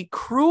Can Be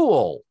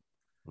Cruel.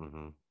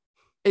 Mm-hmm.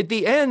 At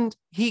the end,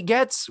 he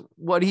gets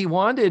what he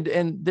wanted.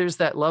 And there's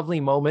that lovely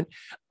moment.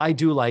 I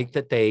do like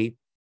that they,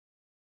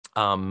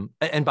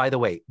 and by the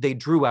way, they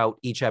drew out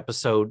each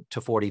episode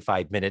to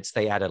 45 minutes.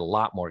 They added a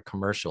lot more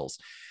commercials.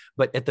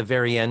 But at the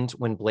very end,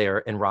 when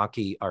Blair and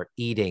Rocky are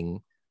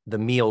eating the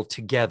meal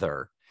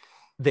together,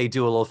 they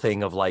do a little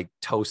thing of like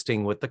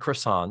toasting with the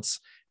croissants.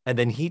 And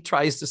then he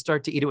tries to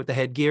start to eat it with the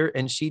headgear.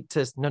 And she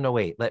says, no,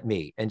 wait, let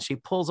me. And she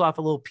pulls off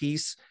a little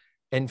piece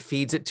and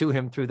feeds it to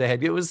him through the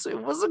head. It was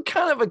a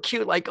kind of a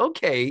cute, like,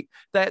 okay,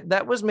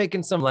 that was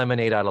making some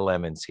lemonade out of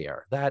lemons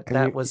here.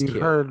 That was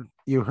cute.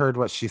 You heard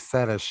what she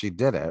said as she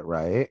did it,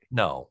 right?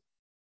 No.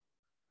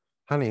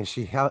 Honey,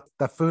 she held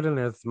the food in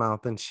his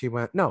mouth and she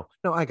went, no,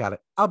 I got it.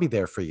 I'll be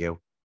there for you.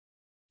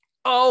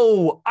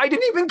 Oh, I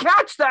didn't even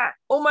catch that.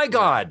 Oh my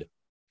God.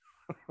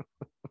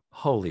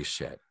 Holy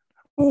shit.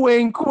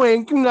 Wink,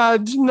 wink,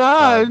 nudge,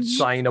 nudge.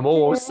 Sign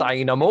more.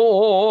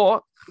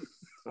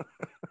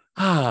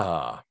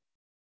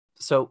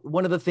 So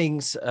one of the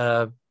things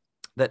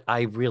that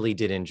I really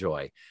did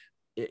enjoy,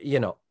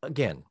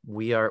 again,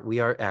 we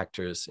are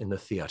actors in the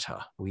theater.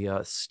 We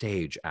are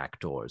stage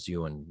actors,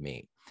 you and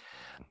me.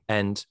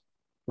 And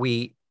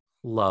we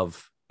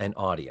love an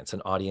audience.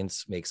 An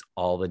audience makes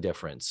all the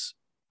difference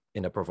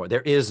in a performance.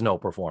 There is no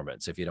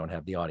performance if you don't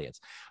have the audience.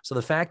 So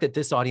the fact that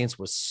this audience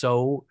was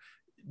so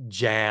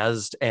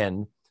jazzed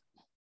and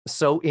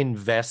so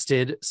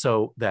invested,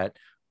 so that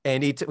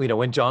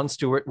when Jon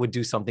Stewart would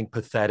do something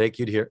pathetic,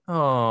 you'd hear,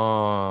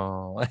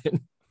 oh,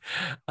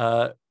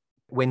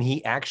 when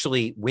he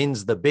actually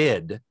wins the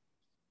bid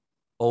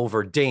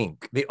over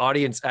Dink, the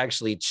audience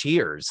actually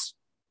cheers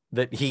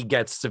that he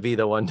gets to be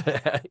the one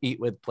to eat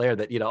with Blair,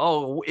 that,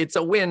 it's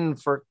a win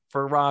for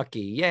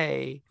Rocky.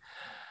 Yay.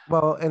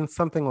 Well, and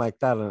something like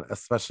that, and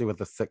especially with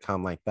a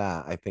sitcom like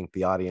that, I think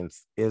the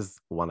audience is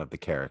one of the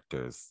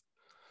characters.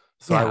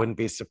 So yeah. I wouldn't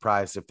be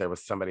surprised if there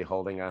was somebody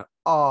holding a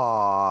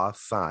 "aw"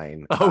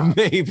 sign. Oh,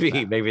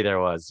 maybe there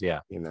was.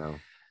 Yeah.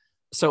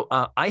 So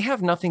I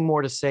have nothing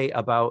more to say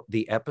about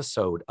the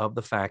episode of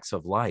The Facts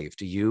of Life.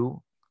 Do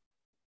you?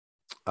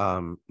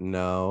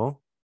 No.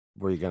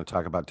 Were you going to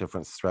talk about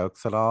Different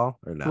Strokes at all,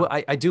 or no?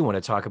 Well, I do want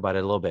to talk about it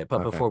a little bit,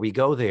 but before we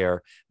go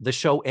there, the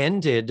show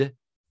ended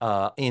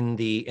in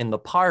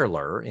the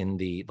parlor, in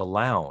the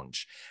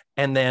lounge,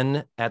 and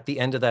then at the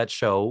end of that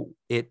show,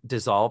 it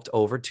dissolved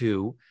over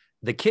to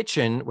the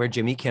kitchen where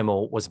Jimmy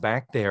Kimmel was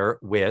back there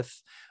with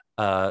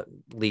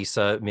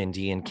Lisa,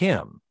 Mindy, and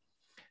Kim.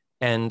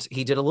 And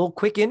he did a little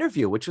quick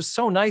interview, which was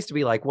so nice to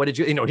be like, what did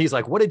you, he's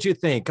like, what did you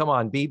think? Come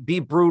on, be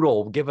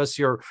brutal. Give us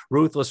your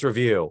ruthless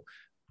review.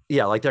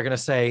 Yeah, like they're going to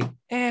say,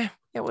 it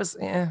was.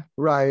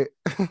 Right.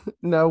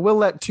 No, we'll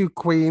let two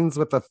queens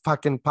with a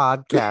fucking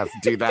podcast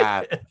do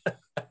that.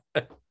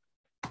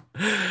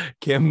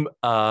 Kim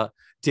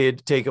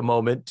did take a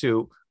moment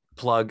to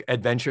plug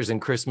Adventures in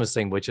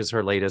Christmasing, which is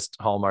her latest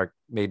Hallmark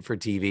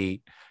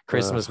made-for-TV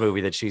Christmas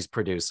movie that she's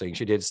producing.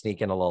 She did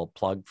sneak in a little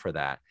plug for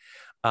that.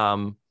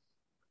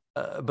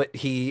 But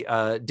he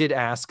did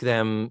ask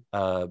them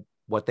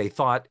what they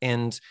thought,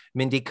 and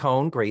Mindy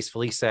Cohn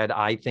gracefully said,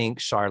 I think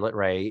Charlotte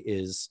Rae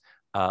is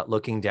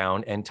looking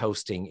down and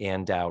toasting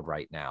Ann Dowd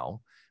right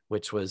now,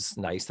 which was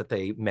nice that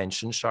they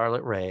mentioned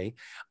Charlotte Rae.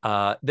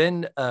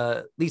 Then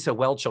Lisa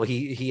Whelchel,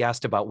 he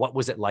asked about what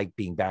was it like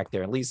being back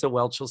there, and Lisa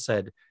Whelchel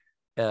said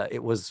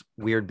it was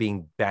weird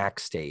being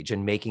backstage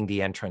and making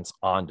the entrance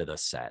onto the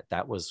set.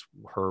 That was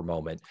her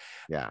moment.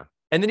 Yeah.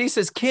 And then he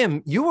says,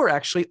 Kim, you were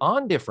actually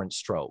on Different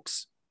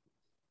Strokes.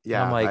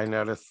 Yeah, I'm like, I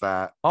noticed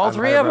that. All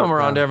three of them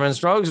were on Different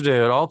Strokes,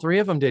 dude. All three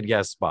of them did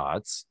guest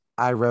spots.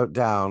 I wrote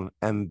down,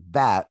 and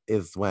that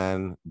is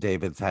when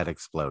David's head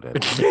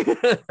exploded.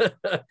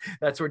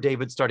 That's where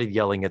David started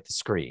yelling at the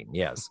screen.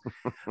 Yes.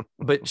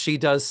 But she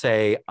does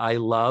say, I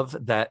love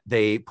that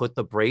they put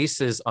the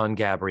braces on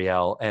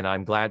Gabrielle, and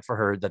I'm glad for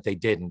her that they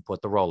didn't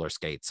put the roller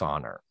skates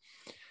on her.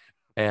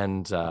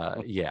 And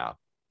yeah,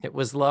 it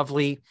was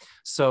lovely.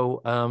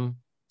 So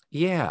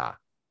yeah.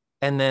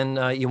 And then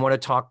you want to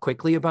talk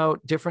quickly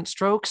about Different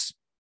Strokes?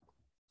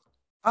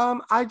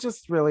 I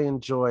just really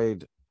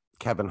enjoyed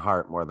Kevin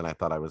Hart more than I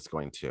thought I was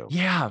going to.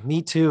 Yeah,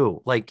 me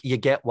too. Like, you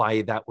get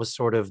why that was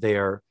sort of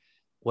their,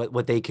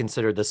 what they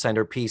considered the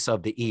centerpiece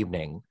of the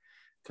evening.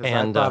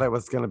 And I thought it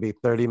was going to be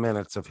 30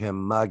 minutes of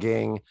him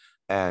mugging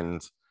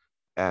and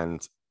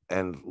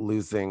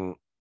losing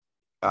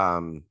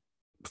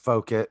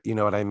focus, you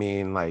know what I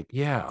mean? Like,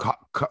 yeah,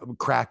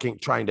 cracking,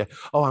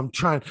 I'm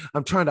trying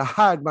to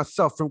hide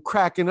myself from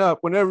cracking up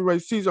when everybody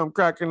sees I'm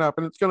cracking up,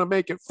 and it's going to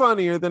make it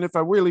funnier than if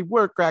I really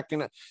were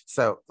cracking up.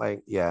 So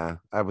like, yeah,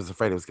 I was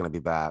afraid it was going to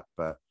be that,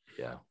 but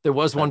yeah, there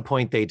was one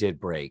point they did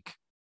break.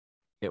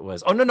 It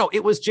was,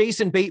 it was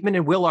Jason Bateman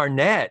and Will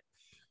Arnett.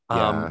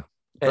 Yeah,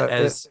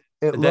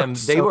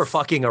 They were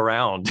fucking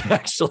around,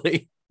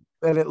 actually.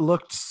 And it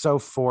looked so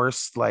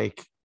forced,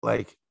 like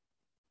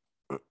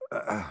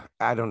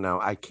I don't know.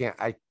 I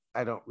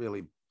don't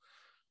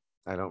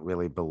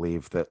really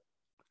believe that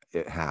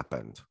it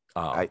happened.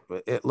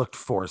 It looked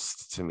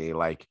forced to me,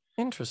 like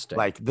interesting.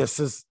 Like this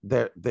is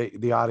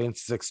the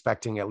audience is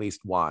expecting at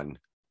least one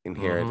in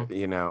here,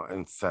 you know,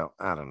 and so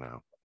I don't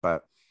know,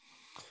 but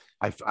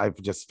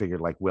I've just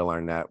figured like Will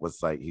Arnett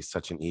was like, he's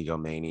such an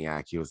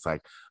egomaniac. He was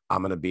like,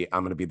 I'm gonna be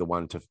the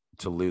one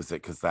to lose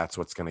it because that's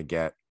what's gonna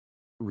get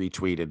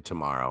retweeted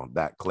tomorrow.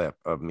 That clip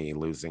of me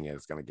losing it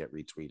is gonna get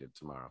retweeted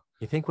tomorrow.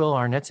 You think Will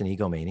Arnett's an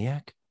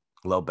egomaniac?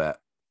 A little bit.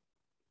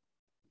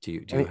 Do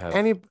you have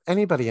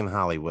anybody in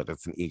Hollywood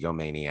that's an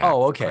egomaniac?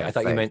 Oh, okay. I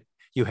thought you meant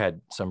you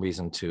had some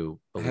reason to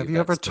believe. Have you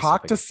ever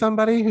talked to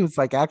somebody who's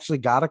like actually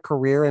got a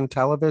career in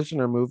television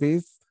or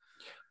movies?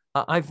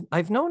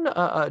 I've known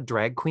a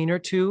drag queen or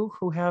two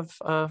who have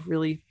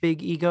really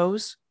big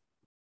egos.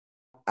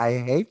 I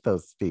hate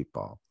those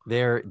people.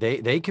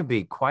 They can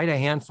be quite a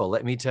handful,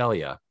 let me tell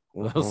you.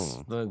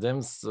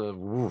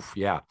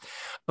 Yeah.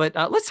 But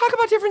let's talk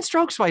about different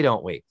strokes, why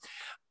don't we?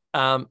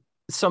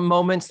 Some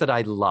moments that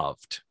I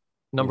loved.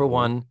 Number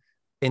one,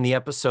 in the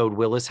episode,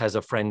 Willis has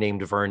a friend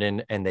named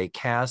Vernon, and they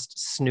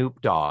cast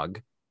Snoop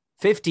Dogg,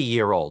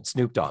 50-year-old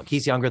Snoop Dogg.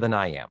 He's younger than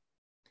I am.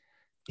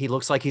 He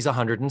looks like he's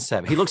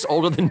 107. He looks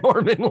older than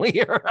Norman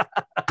Lear.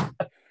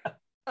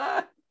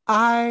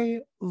 I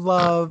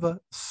love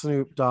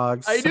Snoop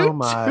Dogg so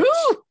much.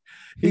 Too.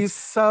 He's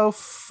so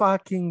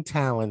fucking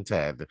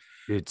talented.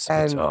 It's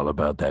all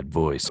about that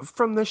voice.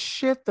 From the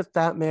shit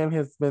that man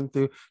has been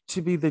through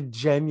to be the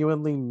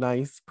genuinely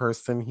nice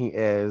person he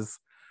is.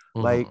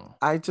 Like,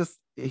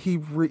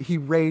 he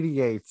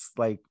radiates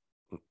like,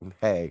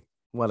 hey,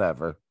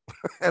 whatever.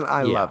 And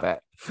I love it.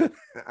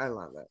 I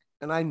love it.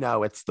 And I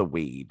know it's the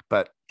weed,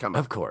 but come on.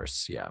 Of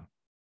course, yeah.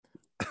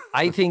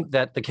 I think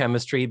that the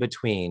chemistry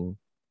between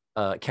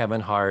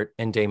Kevin Hart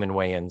and Damon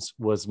Wayans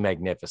was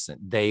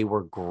magnificent. They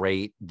were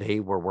great.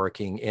 They were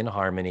working in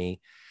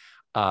harmony.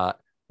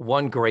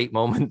 One great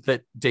moment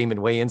that Damon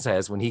Wayans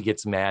has when he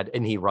gets mad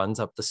and he runs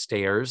up the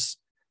stairs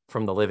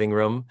from the living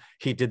room.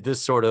 He did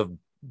this sort of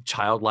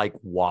childlike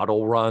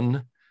waddle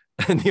run,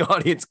 and the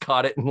audience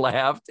caught it and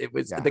laughed. It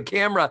was the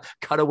camera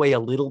cut away a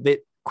little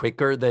bit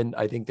quicker than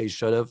I think they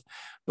should have,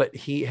 but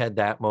he had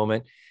that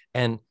moment.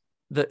 And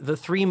the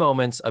three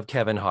moments of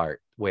Kevin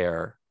Hart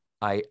where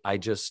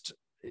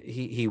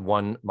he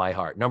won my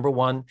heart. Number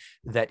one,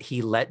 that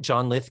he let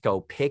John Lithgow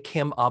pick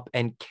him up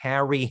and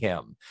carry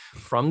him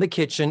from the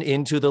kitchen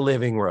into the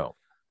living room.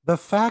 The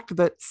fact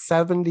that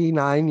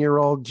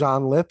 79-year-old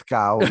John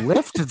Lithgow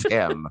lifted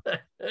him.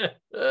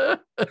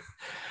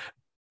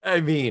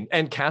 I mean,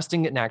 and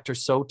casting an actor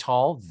so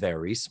tall,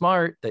 very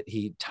smart, that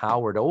he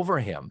towered over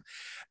him.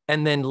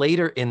 And then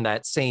later in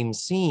that same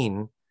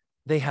scene,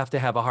 they have to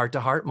have a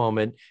heart-to-heart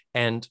moment,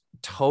 and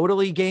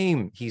totally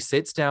game. He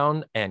sits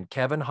down and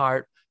Kevin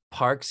Hart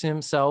parks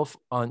himself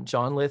on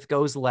John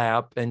Lithgow's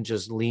lap and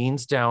just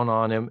leans down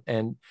on him,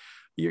 and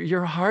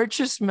your heart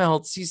just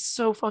melts. He's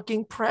so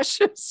fucking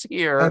precious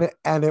here.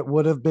 And it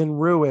would have been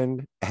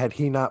ruined had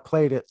he not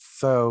played it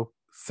so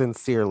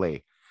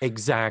sincerely.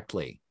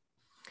 Exactly.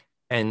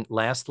 And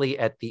lastly,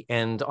 at the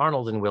end,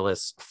 Arnold and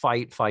Willis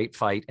fight.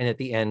 And at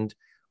the end,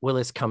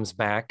 Willis comes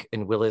back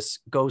and Willis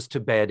goes to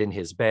bed in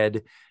his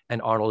bed,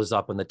 and Arnold is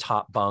up in the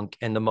top bunk.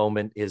 And the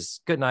moment is,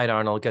 good night,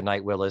 Arnold. Good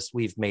night, Willis.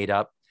 We've made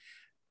up.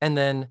 And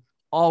then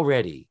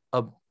already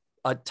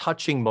a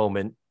touching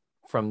moment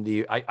from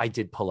I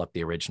did pull up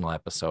the original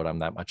episode. I'm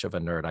that much of a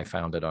nerd. I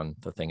found it on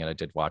the thing and I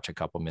did watch a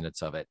couple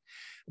minutes of it.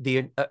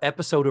 The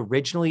episode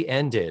originally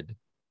ended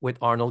with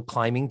Arnold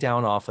climbing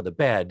down off of the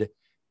bed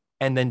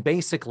and then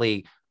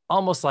basically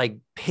almost like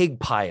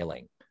pig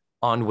piling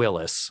on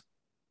Willis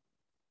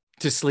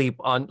to sleep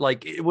on.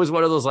 Like, it was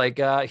one of those, like,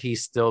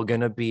 he's still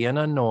going to be an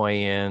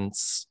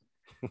annoyance.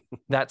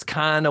 That's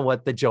kind of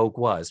what the joke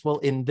was. Well,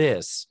 in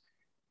this,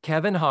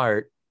 Kevin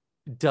Hart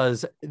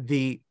does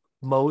the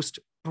most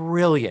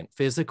brilliant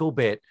physical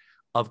bit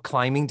of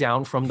climbing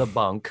down from the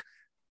bunk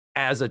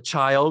as a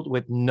child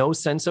with no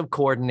sense of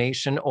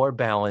coordination or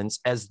balance,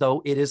 as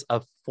though it is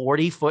a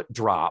 40-foot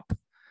drop,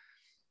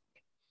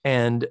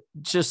 and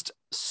just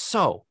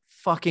so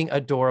fucking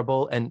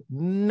adorable and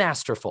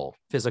masterful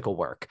physical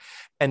work.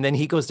 And then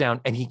he goes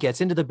down and he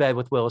gets into the bed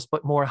with Willis,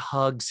 but more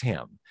hugs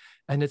him.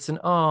 And it's an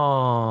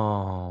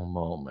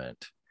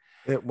moment.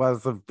 It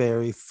was a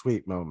very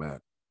sweet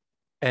moment.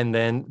 And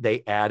then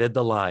they added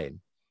the line,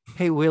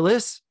 hey,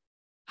 Willis,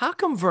 how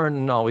come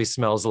Vernon always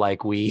smells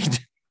like weed?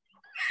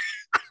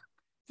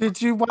 Did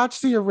you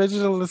watch the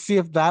original to see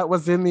if that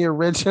was in the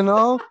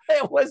original?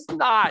 It was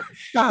not.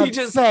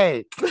 God's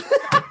sake.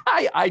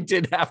 I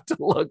did have to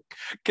look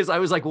because I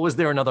was like, was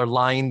there another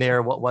line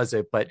there? What was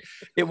it? But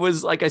it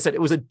was, like I said,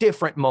 it was a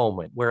different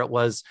moment where it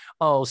was,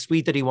 oh,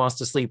 sweet that he wants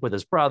to sleep with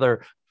his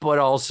brother, but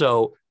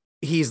also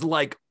he's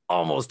like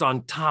almost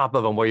on top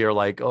of him, where you're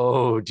like,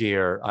 oh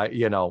dear,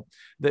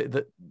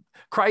 the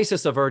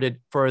crisis averted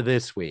for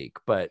this week.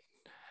 But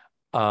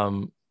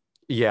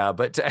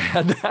but to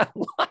add that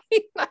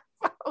line,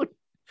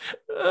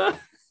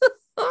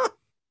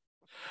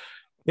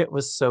 It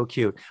was so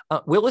cute.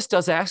 Willis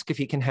does ask if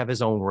he can have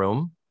his own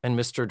room, and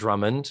Mr.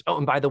 Drummond. Oh,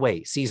 and by the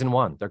way, season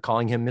 1, they're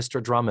calling him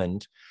Mr.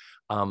 Drummond.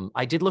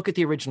 I did look at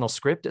the original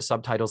script at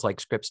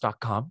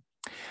subtitleslikescripts.com,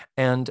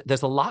 and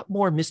there's a lot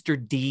more Mr.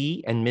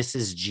 D and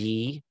Mrs.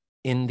 G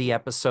in the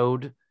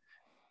episode.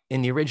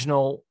 In the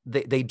original,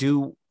 they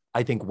do,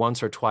 I think,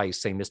 once or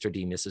twice say Mr.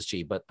 D, Mrs.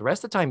 G, but the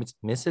rest of the time it's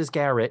Mrs.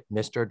 Garrett,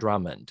 Mr.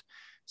 Drummond.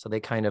 So they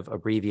kind of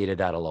abbreviated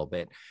that a little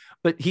bit.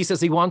 But he says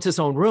he wants his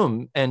own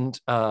room, and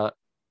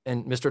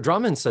Mr.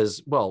 Drummond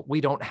says, well, we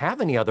don't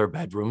have any other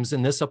bedrooms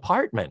in this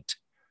apartment.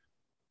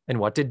 And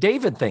what did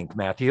David think,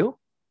 Matthew?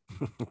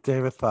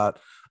 David thought,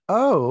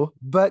 oh,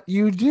 but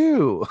you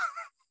do.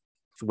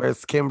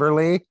 Where's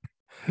Kimberly?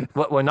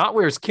 Well, not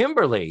where's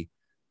Kimberly.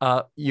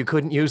 You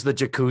couldn't use the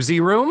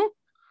jacuzzi room?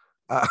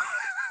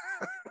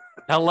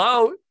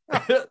 Hello?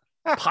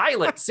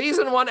 Pilot,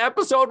 season 1,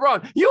 episode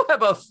wrong. You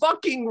have a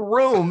fucking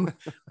room,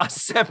 a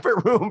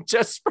separate room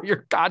just for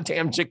your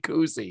goddamn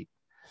jacuzzi.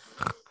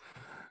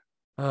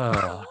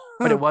 But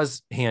it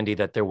was handy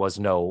that there was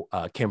no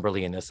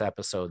Kimberly in this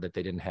episode, that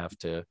they didn't have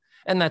to,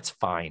 and that's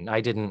fine.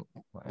 I didn't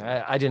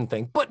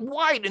think, but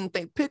why didn't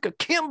they pick a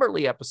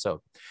Kimberly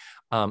episode?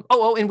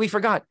 And we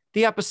forgot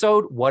the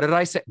episode. What did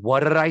I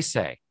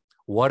say?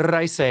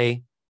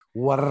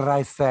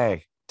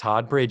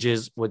 Todd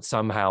Bridges would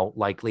somehow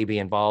likely be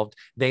involved.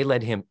 They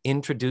let him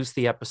introduce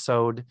the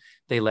episode.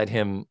 They let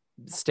him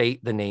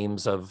state the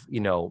names of,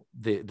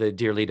 the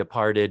dearly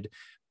departed,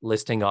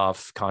 listing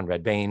off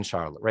Conrad Bain,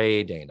 Charlotte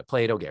Rae, Dana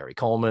Plato, Gary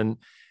Coleman.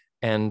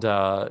 And,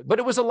 but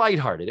it was a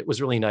lighthearted. It was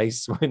really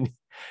nice when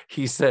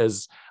he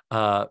says,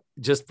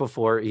 just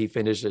before he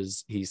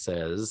finishes, he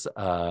says,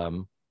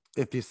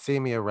 if you see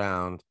me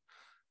around,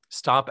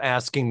 stop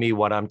asking me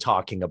what I'm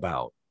talking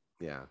about.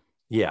 Yeah.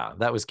 Yeah,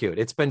 that was cute.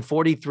 It's been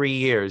 43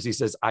 years. He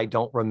says, I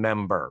don't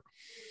remember,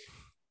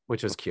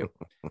 which was cute.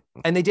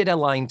 And they did a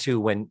line too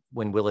when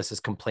Willis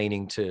is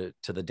complaining to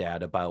the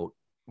dad about,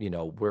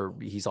 where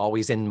he's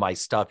always in my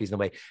stuff. He's in the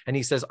way. And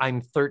he says,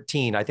 I'm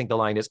 13. I think the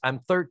line is, I'm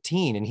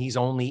 13 and he's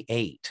only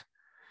 8.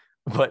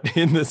 But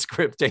in the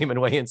script, Damon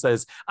Wayans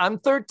says, I'm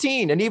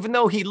 13. And even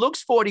though he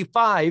looks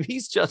 45,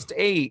 he's just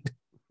 8.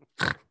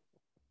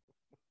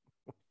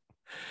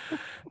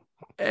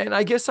 And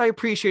I guess I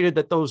appreciated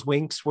that those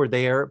winks were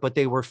there, but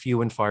they were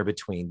few and far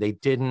between. They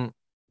didn't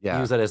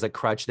use it as a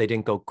crutch. They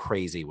didn't go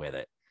crazy with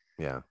it.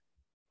 Yeah.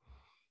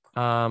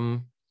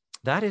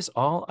 That is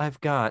all I've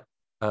got.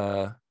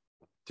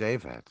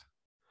 David,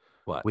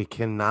 what? We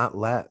cannot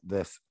let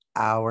this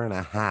hour and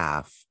a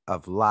half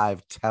of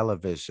live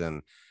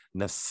television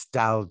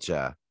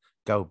nostalgia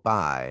go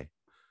by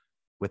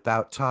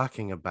without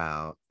talking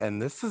about, and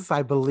this is,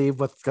 I believe,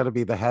 what's going to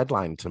be the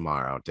headline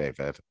tomorrow,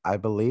 David. I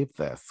believe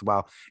this.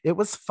 Well, it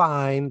was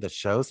fine. The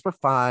shows were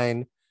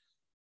fine.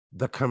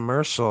 The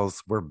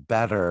commercials were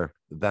better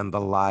than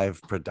the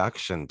live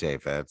production,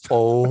 David.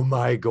 Oh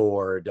my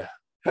God.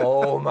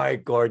 Oh my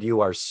God. You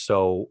are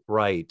so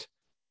right.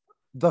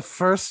 The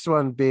first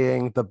one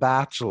being The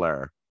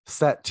Bachelor,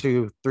 set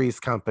to Three's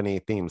Company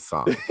theme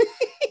song.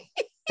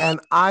 And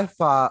I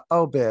thought,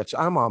 oh, bitch,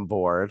 I'm on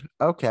board.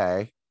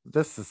 Okay.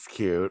 This is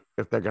cute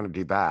if they're going to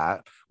do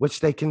that,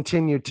 which they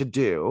continued to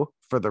do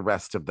for the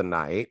rest of the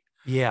night.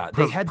 Yeah,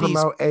 they had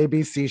promote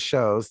ABC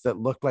shows that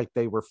looked like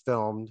they were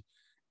filmed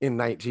in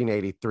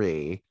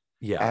 1983.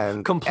 Yeah,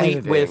 and complete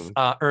editing. with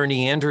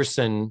Ernie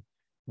Anderson,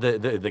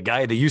 the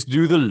guy that used to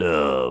do the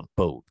Love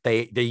Boat.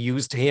 They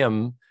used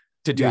him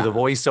to do the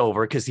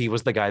voiceover because he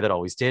was the guy that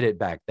always did it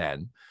back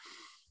then.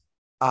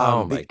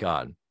 Oh my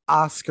God.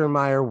 Oscar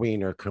Mayer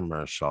Wiener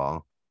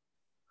commercial.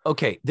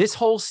 Okay, this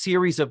whole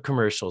series of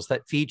commercials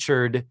that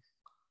featured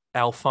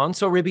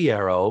Alfonso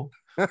Ribeiro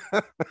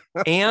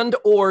and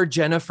or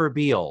Jennifer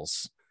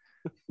Beals,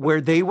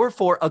 where they were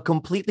for a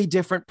completely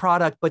different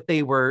product, but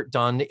they were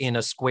done in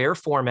a square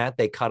format.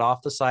 They cut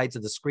off the sides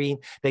of the screen.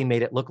 They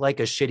made it look like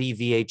a shitty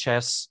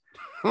VHS,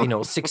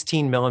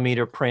 16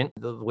 millimeter print,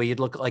 the way you'd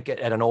look like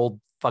at an old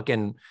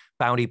fucking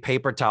Bounty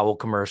paper towel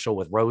commercial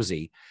with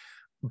Rosie.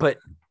 But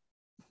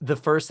the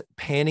first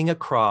panning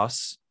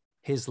across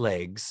his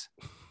legs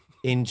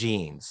in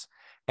jeans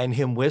and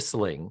him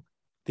whistling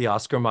the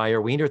Oscar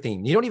Mayer Wiener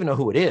theme. You don't even know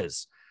who it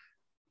is.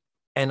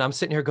 And I'm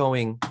sitting here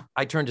going,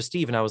 I turned to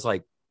Steve and I was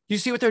like, you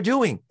see what they're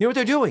doing? You know what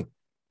they're doing?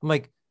 I'm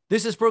like,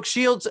 this is Brooke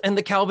Shields and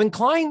the Calvin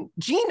Klein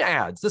jean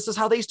ads. This is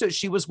how they used to.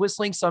 She was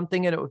whistling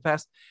something and it would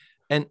pass.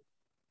 And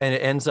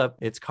it ends up,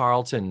 it's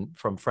Carlton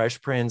from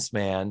Fresh Prince,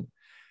 man.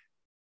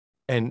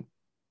 And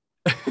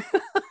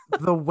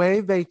the way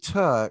they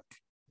took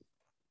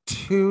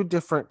 2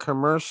 different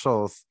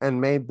commercials and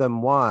made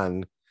them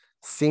one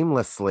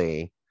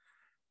seamlessly,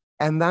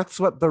 and that's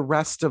what the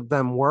rest of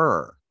them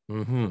were.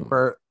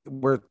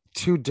 Were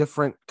 2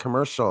 different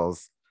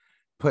commercials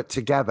put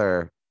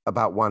together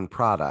about one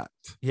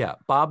product. Yeah,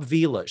 Bob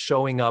Vila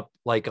showing up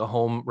like a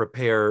home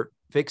repair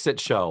fix-it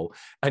show,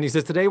 and he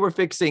says, today we're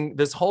fixing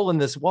this hole in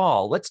this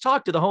wall. Let's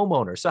talk to the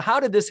homeowner. So how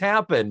did this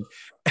happen?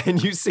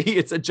 And you see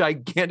it's a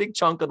gigantic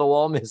chunk of the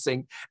wall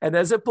missing, and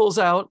as it pulls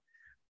out,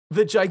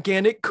 the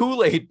gigantic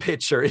Kool-Aid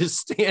pitcher is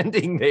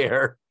standing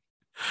there.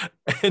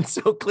 And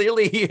so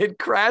clearly he had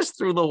crashed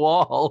through the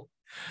wall.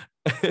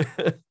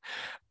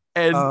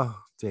 And oh,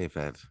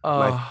 David,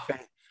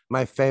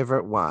 my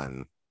favorite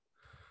one,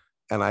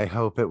 and I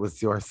hope it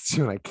was yours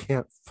too, and I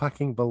can't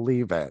fucking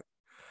believe it,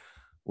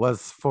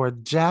 was for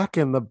Jack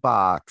in the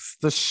Box,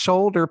 the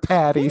shoulder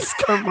patties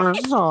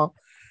commercial.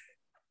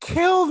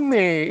 Killed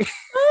me.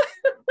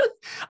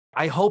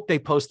 I hope they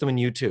post them on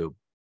YouTube.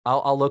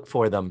 I'll look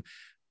for them.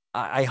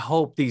 I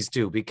hope these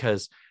do,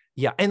 because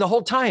yeah. And the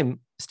whole time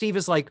Steve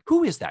is like,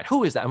 who is that?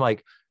 Who is that? I'm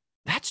like,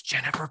 that's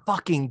Jennifer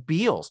fucking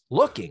Beals,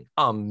 looking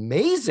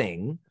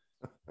amazing.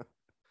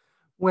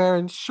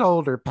 Wearing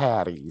shoulder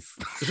patties.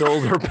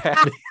 Shoulder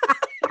patties.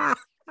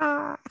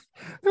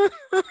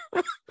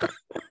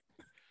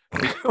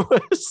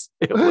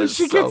 It was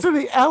she gets in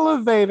the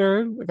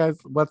elevator. Guys,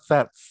 what's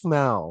that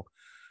smell?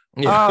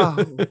 Yeah.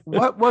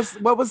 What was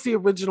the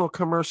original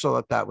commercial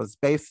that was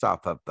based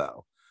off of,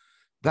 though?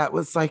 That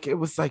was like, it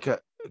was like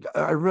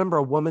I remember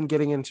a woman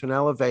getting into an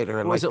elevator,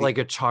 and was it like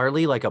a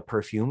Charlie, like a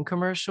perfume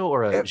commercial,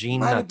 or a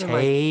Jean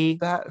Naté?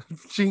 Like that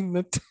Jean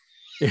Naté.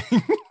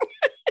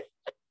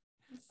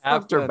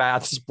 After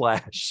bath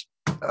splash.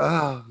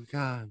 Oh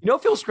God. You know,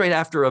 it feels great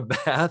after a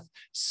bath,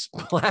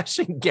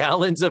 splashing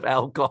gallons of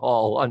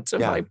alcohol onto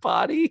my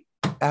body.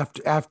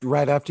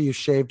 Right after you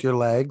shaved your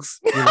legs,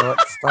 you know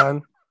it's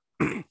fun.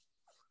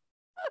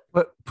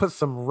 Put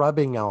some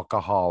rubbing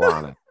alcohol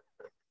on it.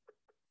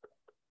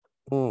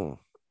 Mm.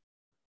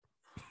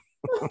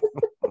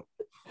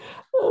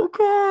 Oh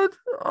God.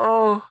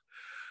 Oh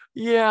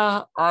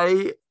yeah.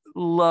 I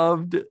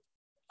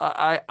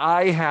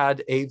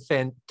had a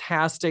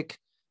fantastic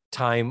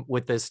time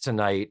with this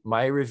tonight.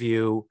 My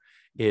review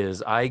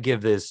is I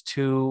give this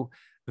 2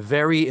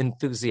 very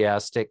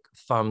enthusiastic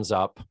thumbs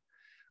up.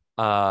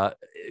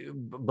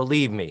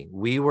 Believe me,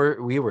 we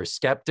were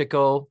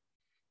skeptical.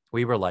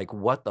 We were like,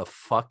 what the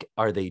fuck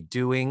are they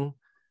doing?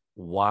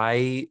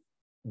 Why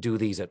do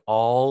these at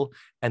all?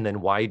 And then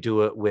why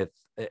do it with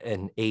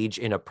an age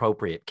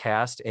inappropriate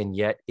cast? And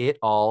yet it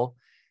all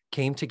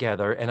came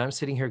together. And I'm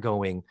sitting here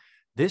going,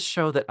 this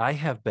show that I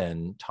have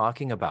been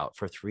talking about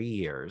for 3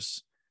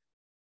 years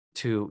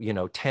to,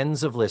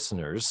 tens of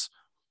listeners.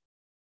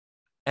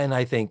 And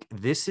I think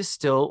this is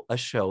still a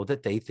show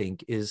that they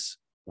think is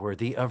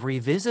worthy of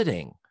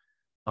revisiting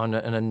on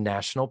a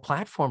national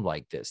platform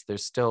like this.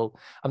 There's still,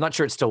 I'm not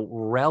sure it's still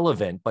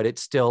relevant, but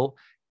it's still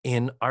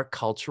in our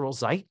cultural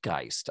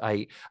zeitgeist.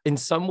 In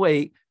some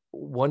way,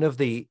 one of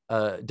the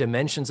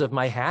dimensions of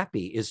my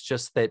happy is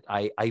just that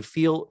I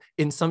feel,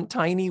 in some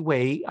tiny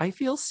way, I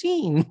feel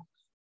seen.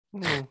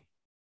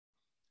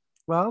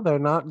 Well, they're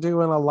not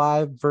doing a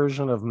live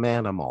version of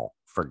Manimal,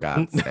 for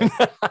God's sake.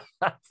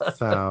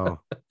 So,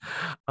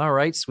 all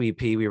right, Sweet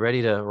Pea, we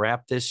ready to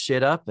wrap this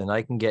shit up, and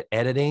I can get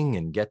editing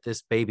and get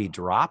this baby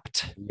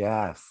dropped?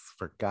 Yes,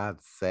 for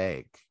God's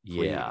sake.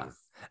 Please. Yeah.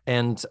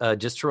 And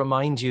just to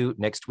remind you,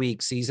 next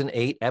week, season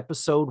 8,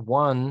 episode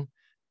 1,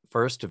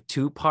 first of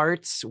 2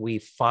 parts, we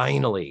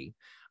finally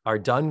are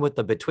done with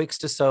the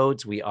Betwixt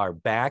episodes. We are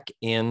back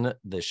in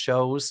the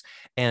shows,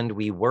 and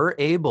we were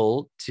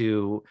able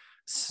to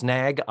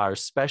snag our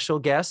special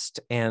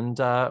guest, and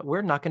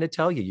we're not going to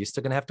tell you. You're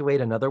still going to have to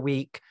wait another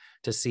week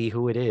to see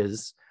who it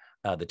is.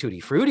 The Tutti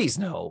Fruities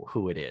know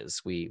who it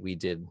is. We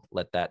did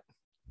let that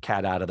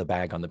cat out of the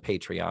bag on the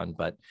Patreon.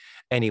 But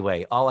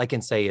anyway, all I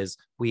can say is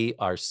we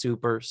are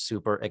super,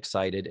 super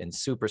excited and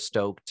super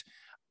stoked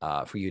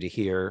for you to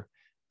hear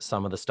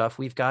some of the stuff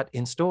we've got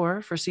in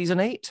store for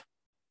season 8.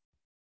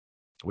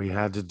 We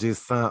had to do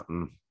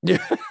something.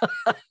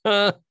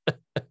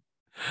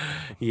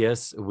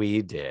 Yes,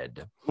 we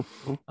did.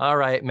 All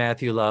right,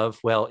 Matthew Love.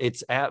 Well,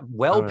 it's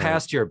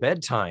past your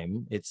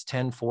bedtime. It's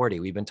 10:40.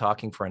 We've been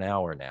talking for an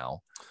hour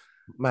now.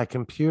 My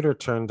computer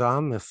turned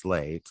on this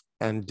late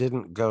and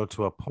didn't go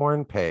to a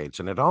porn page,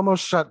 and it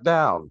almost shut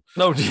down.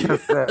 No,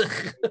 because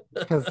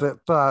it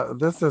thought,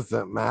 this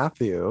isn't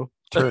Matthew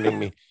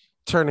turning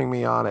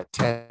me on at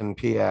 10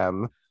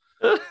 p.m.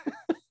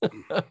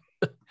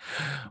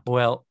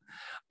 Well,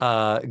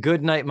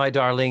 good night, my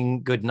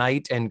darling. Good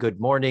night and good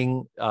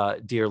morning,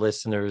 dear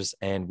listeners.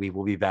 And we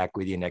will be back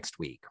with you next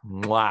week.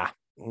 Mwah.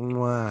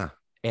 Mwah.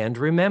 And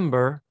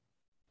remember,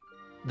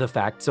 the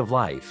facts of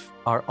life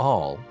are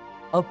all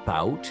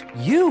about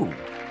you.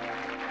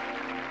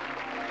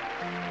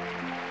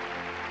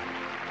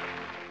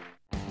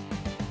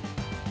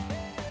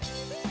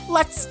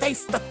 Let's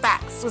Face the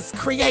Facts was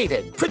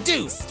created,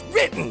 produced,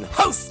 written,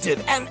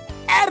 hosted, and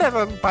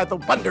edited by the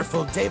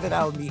wonderful David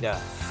Almeida.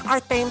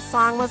 Our theme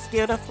song was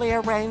beautifully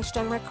arranged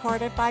and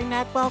recorded by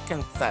Ned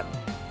Wilkinson.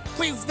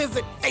 Please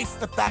visit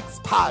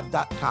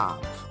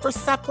FaceTheFactsPod.com for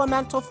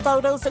supplemental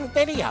photos and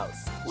videos,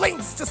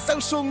 links to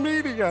social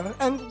media,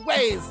 and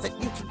ways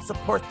that you can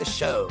support the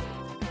show.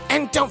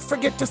 And don't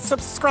forget to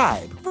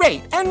subscribe,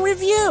 rate, and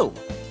review.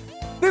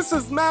 This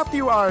is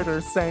Matthew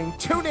Arder saying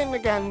tune in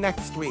again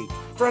next week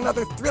for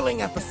another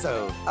thrilling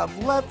episode of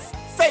Let's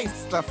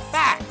Face the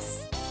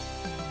Facts.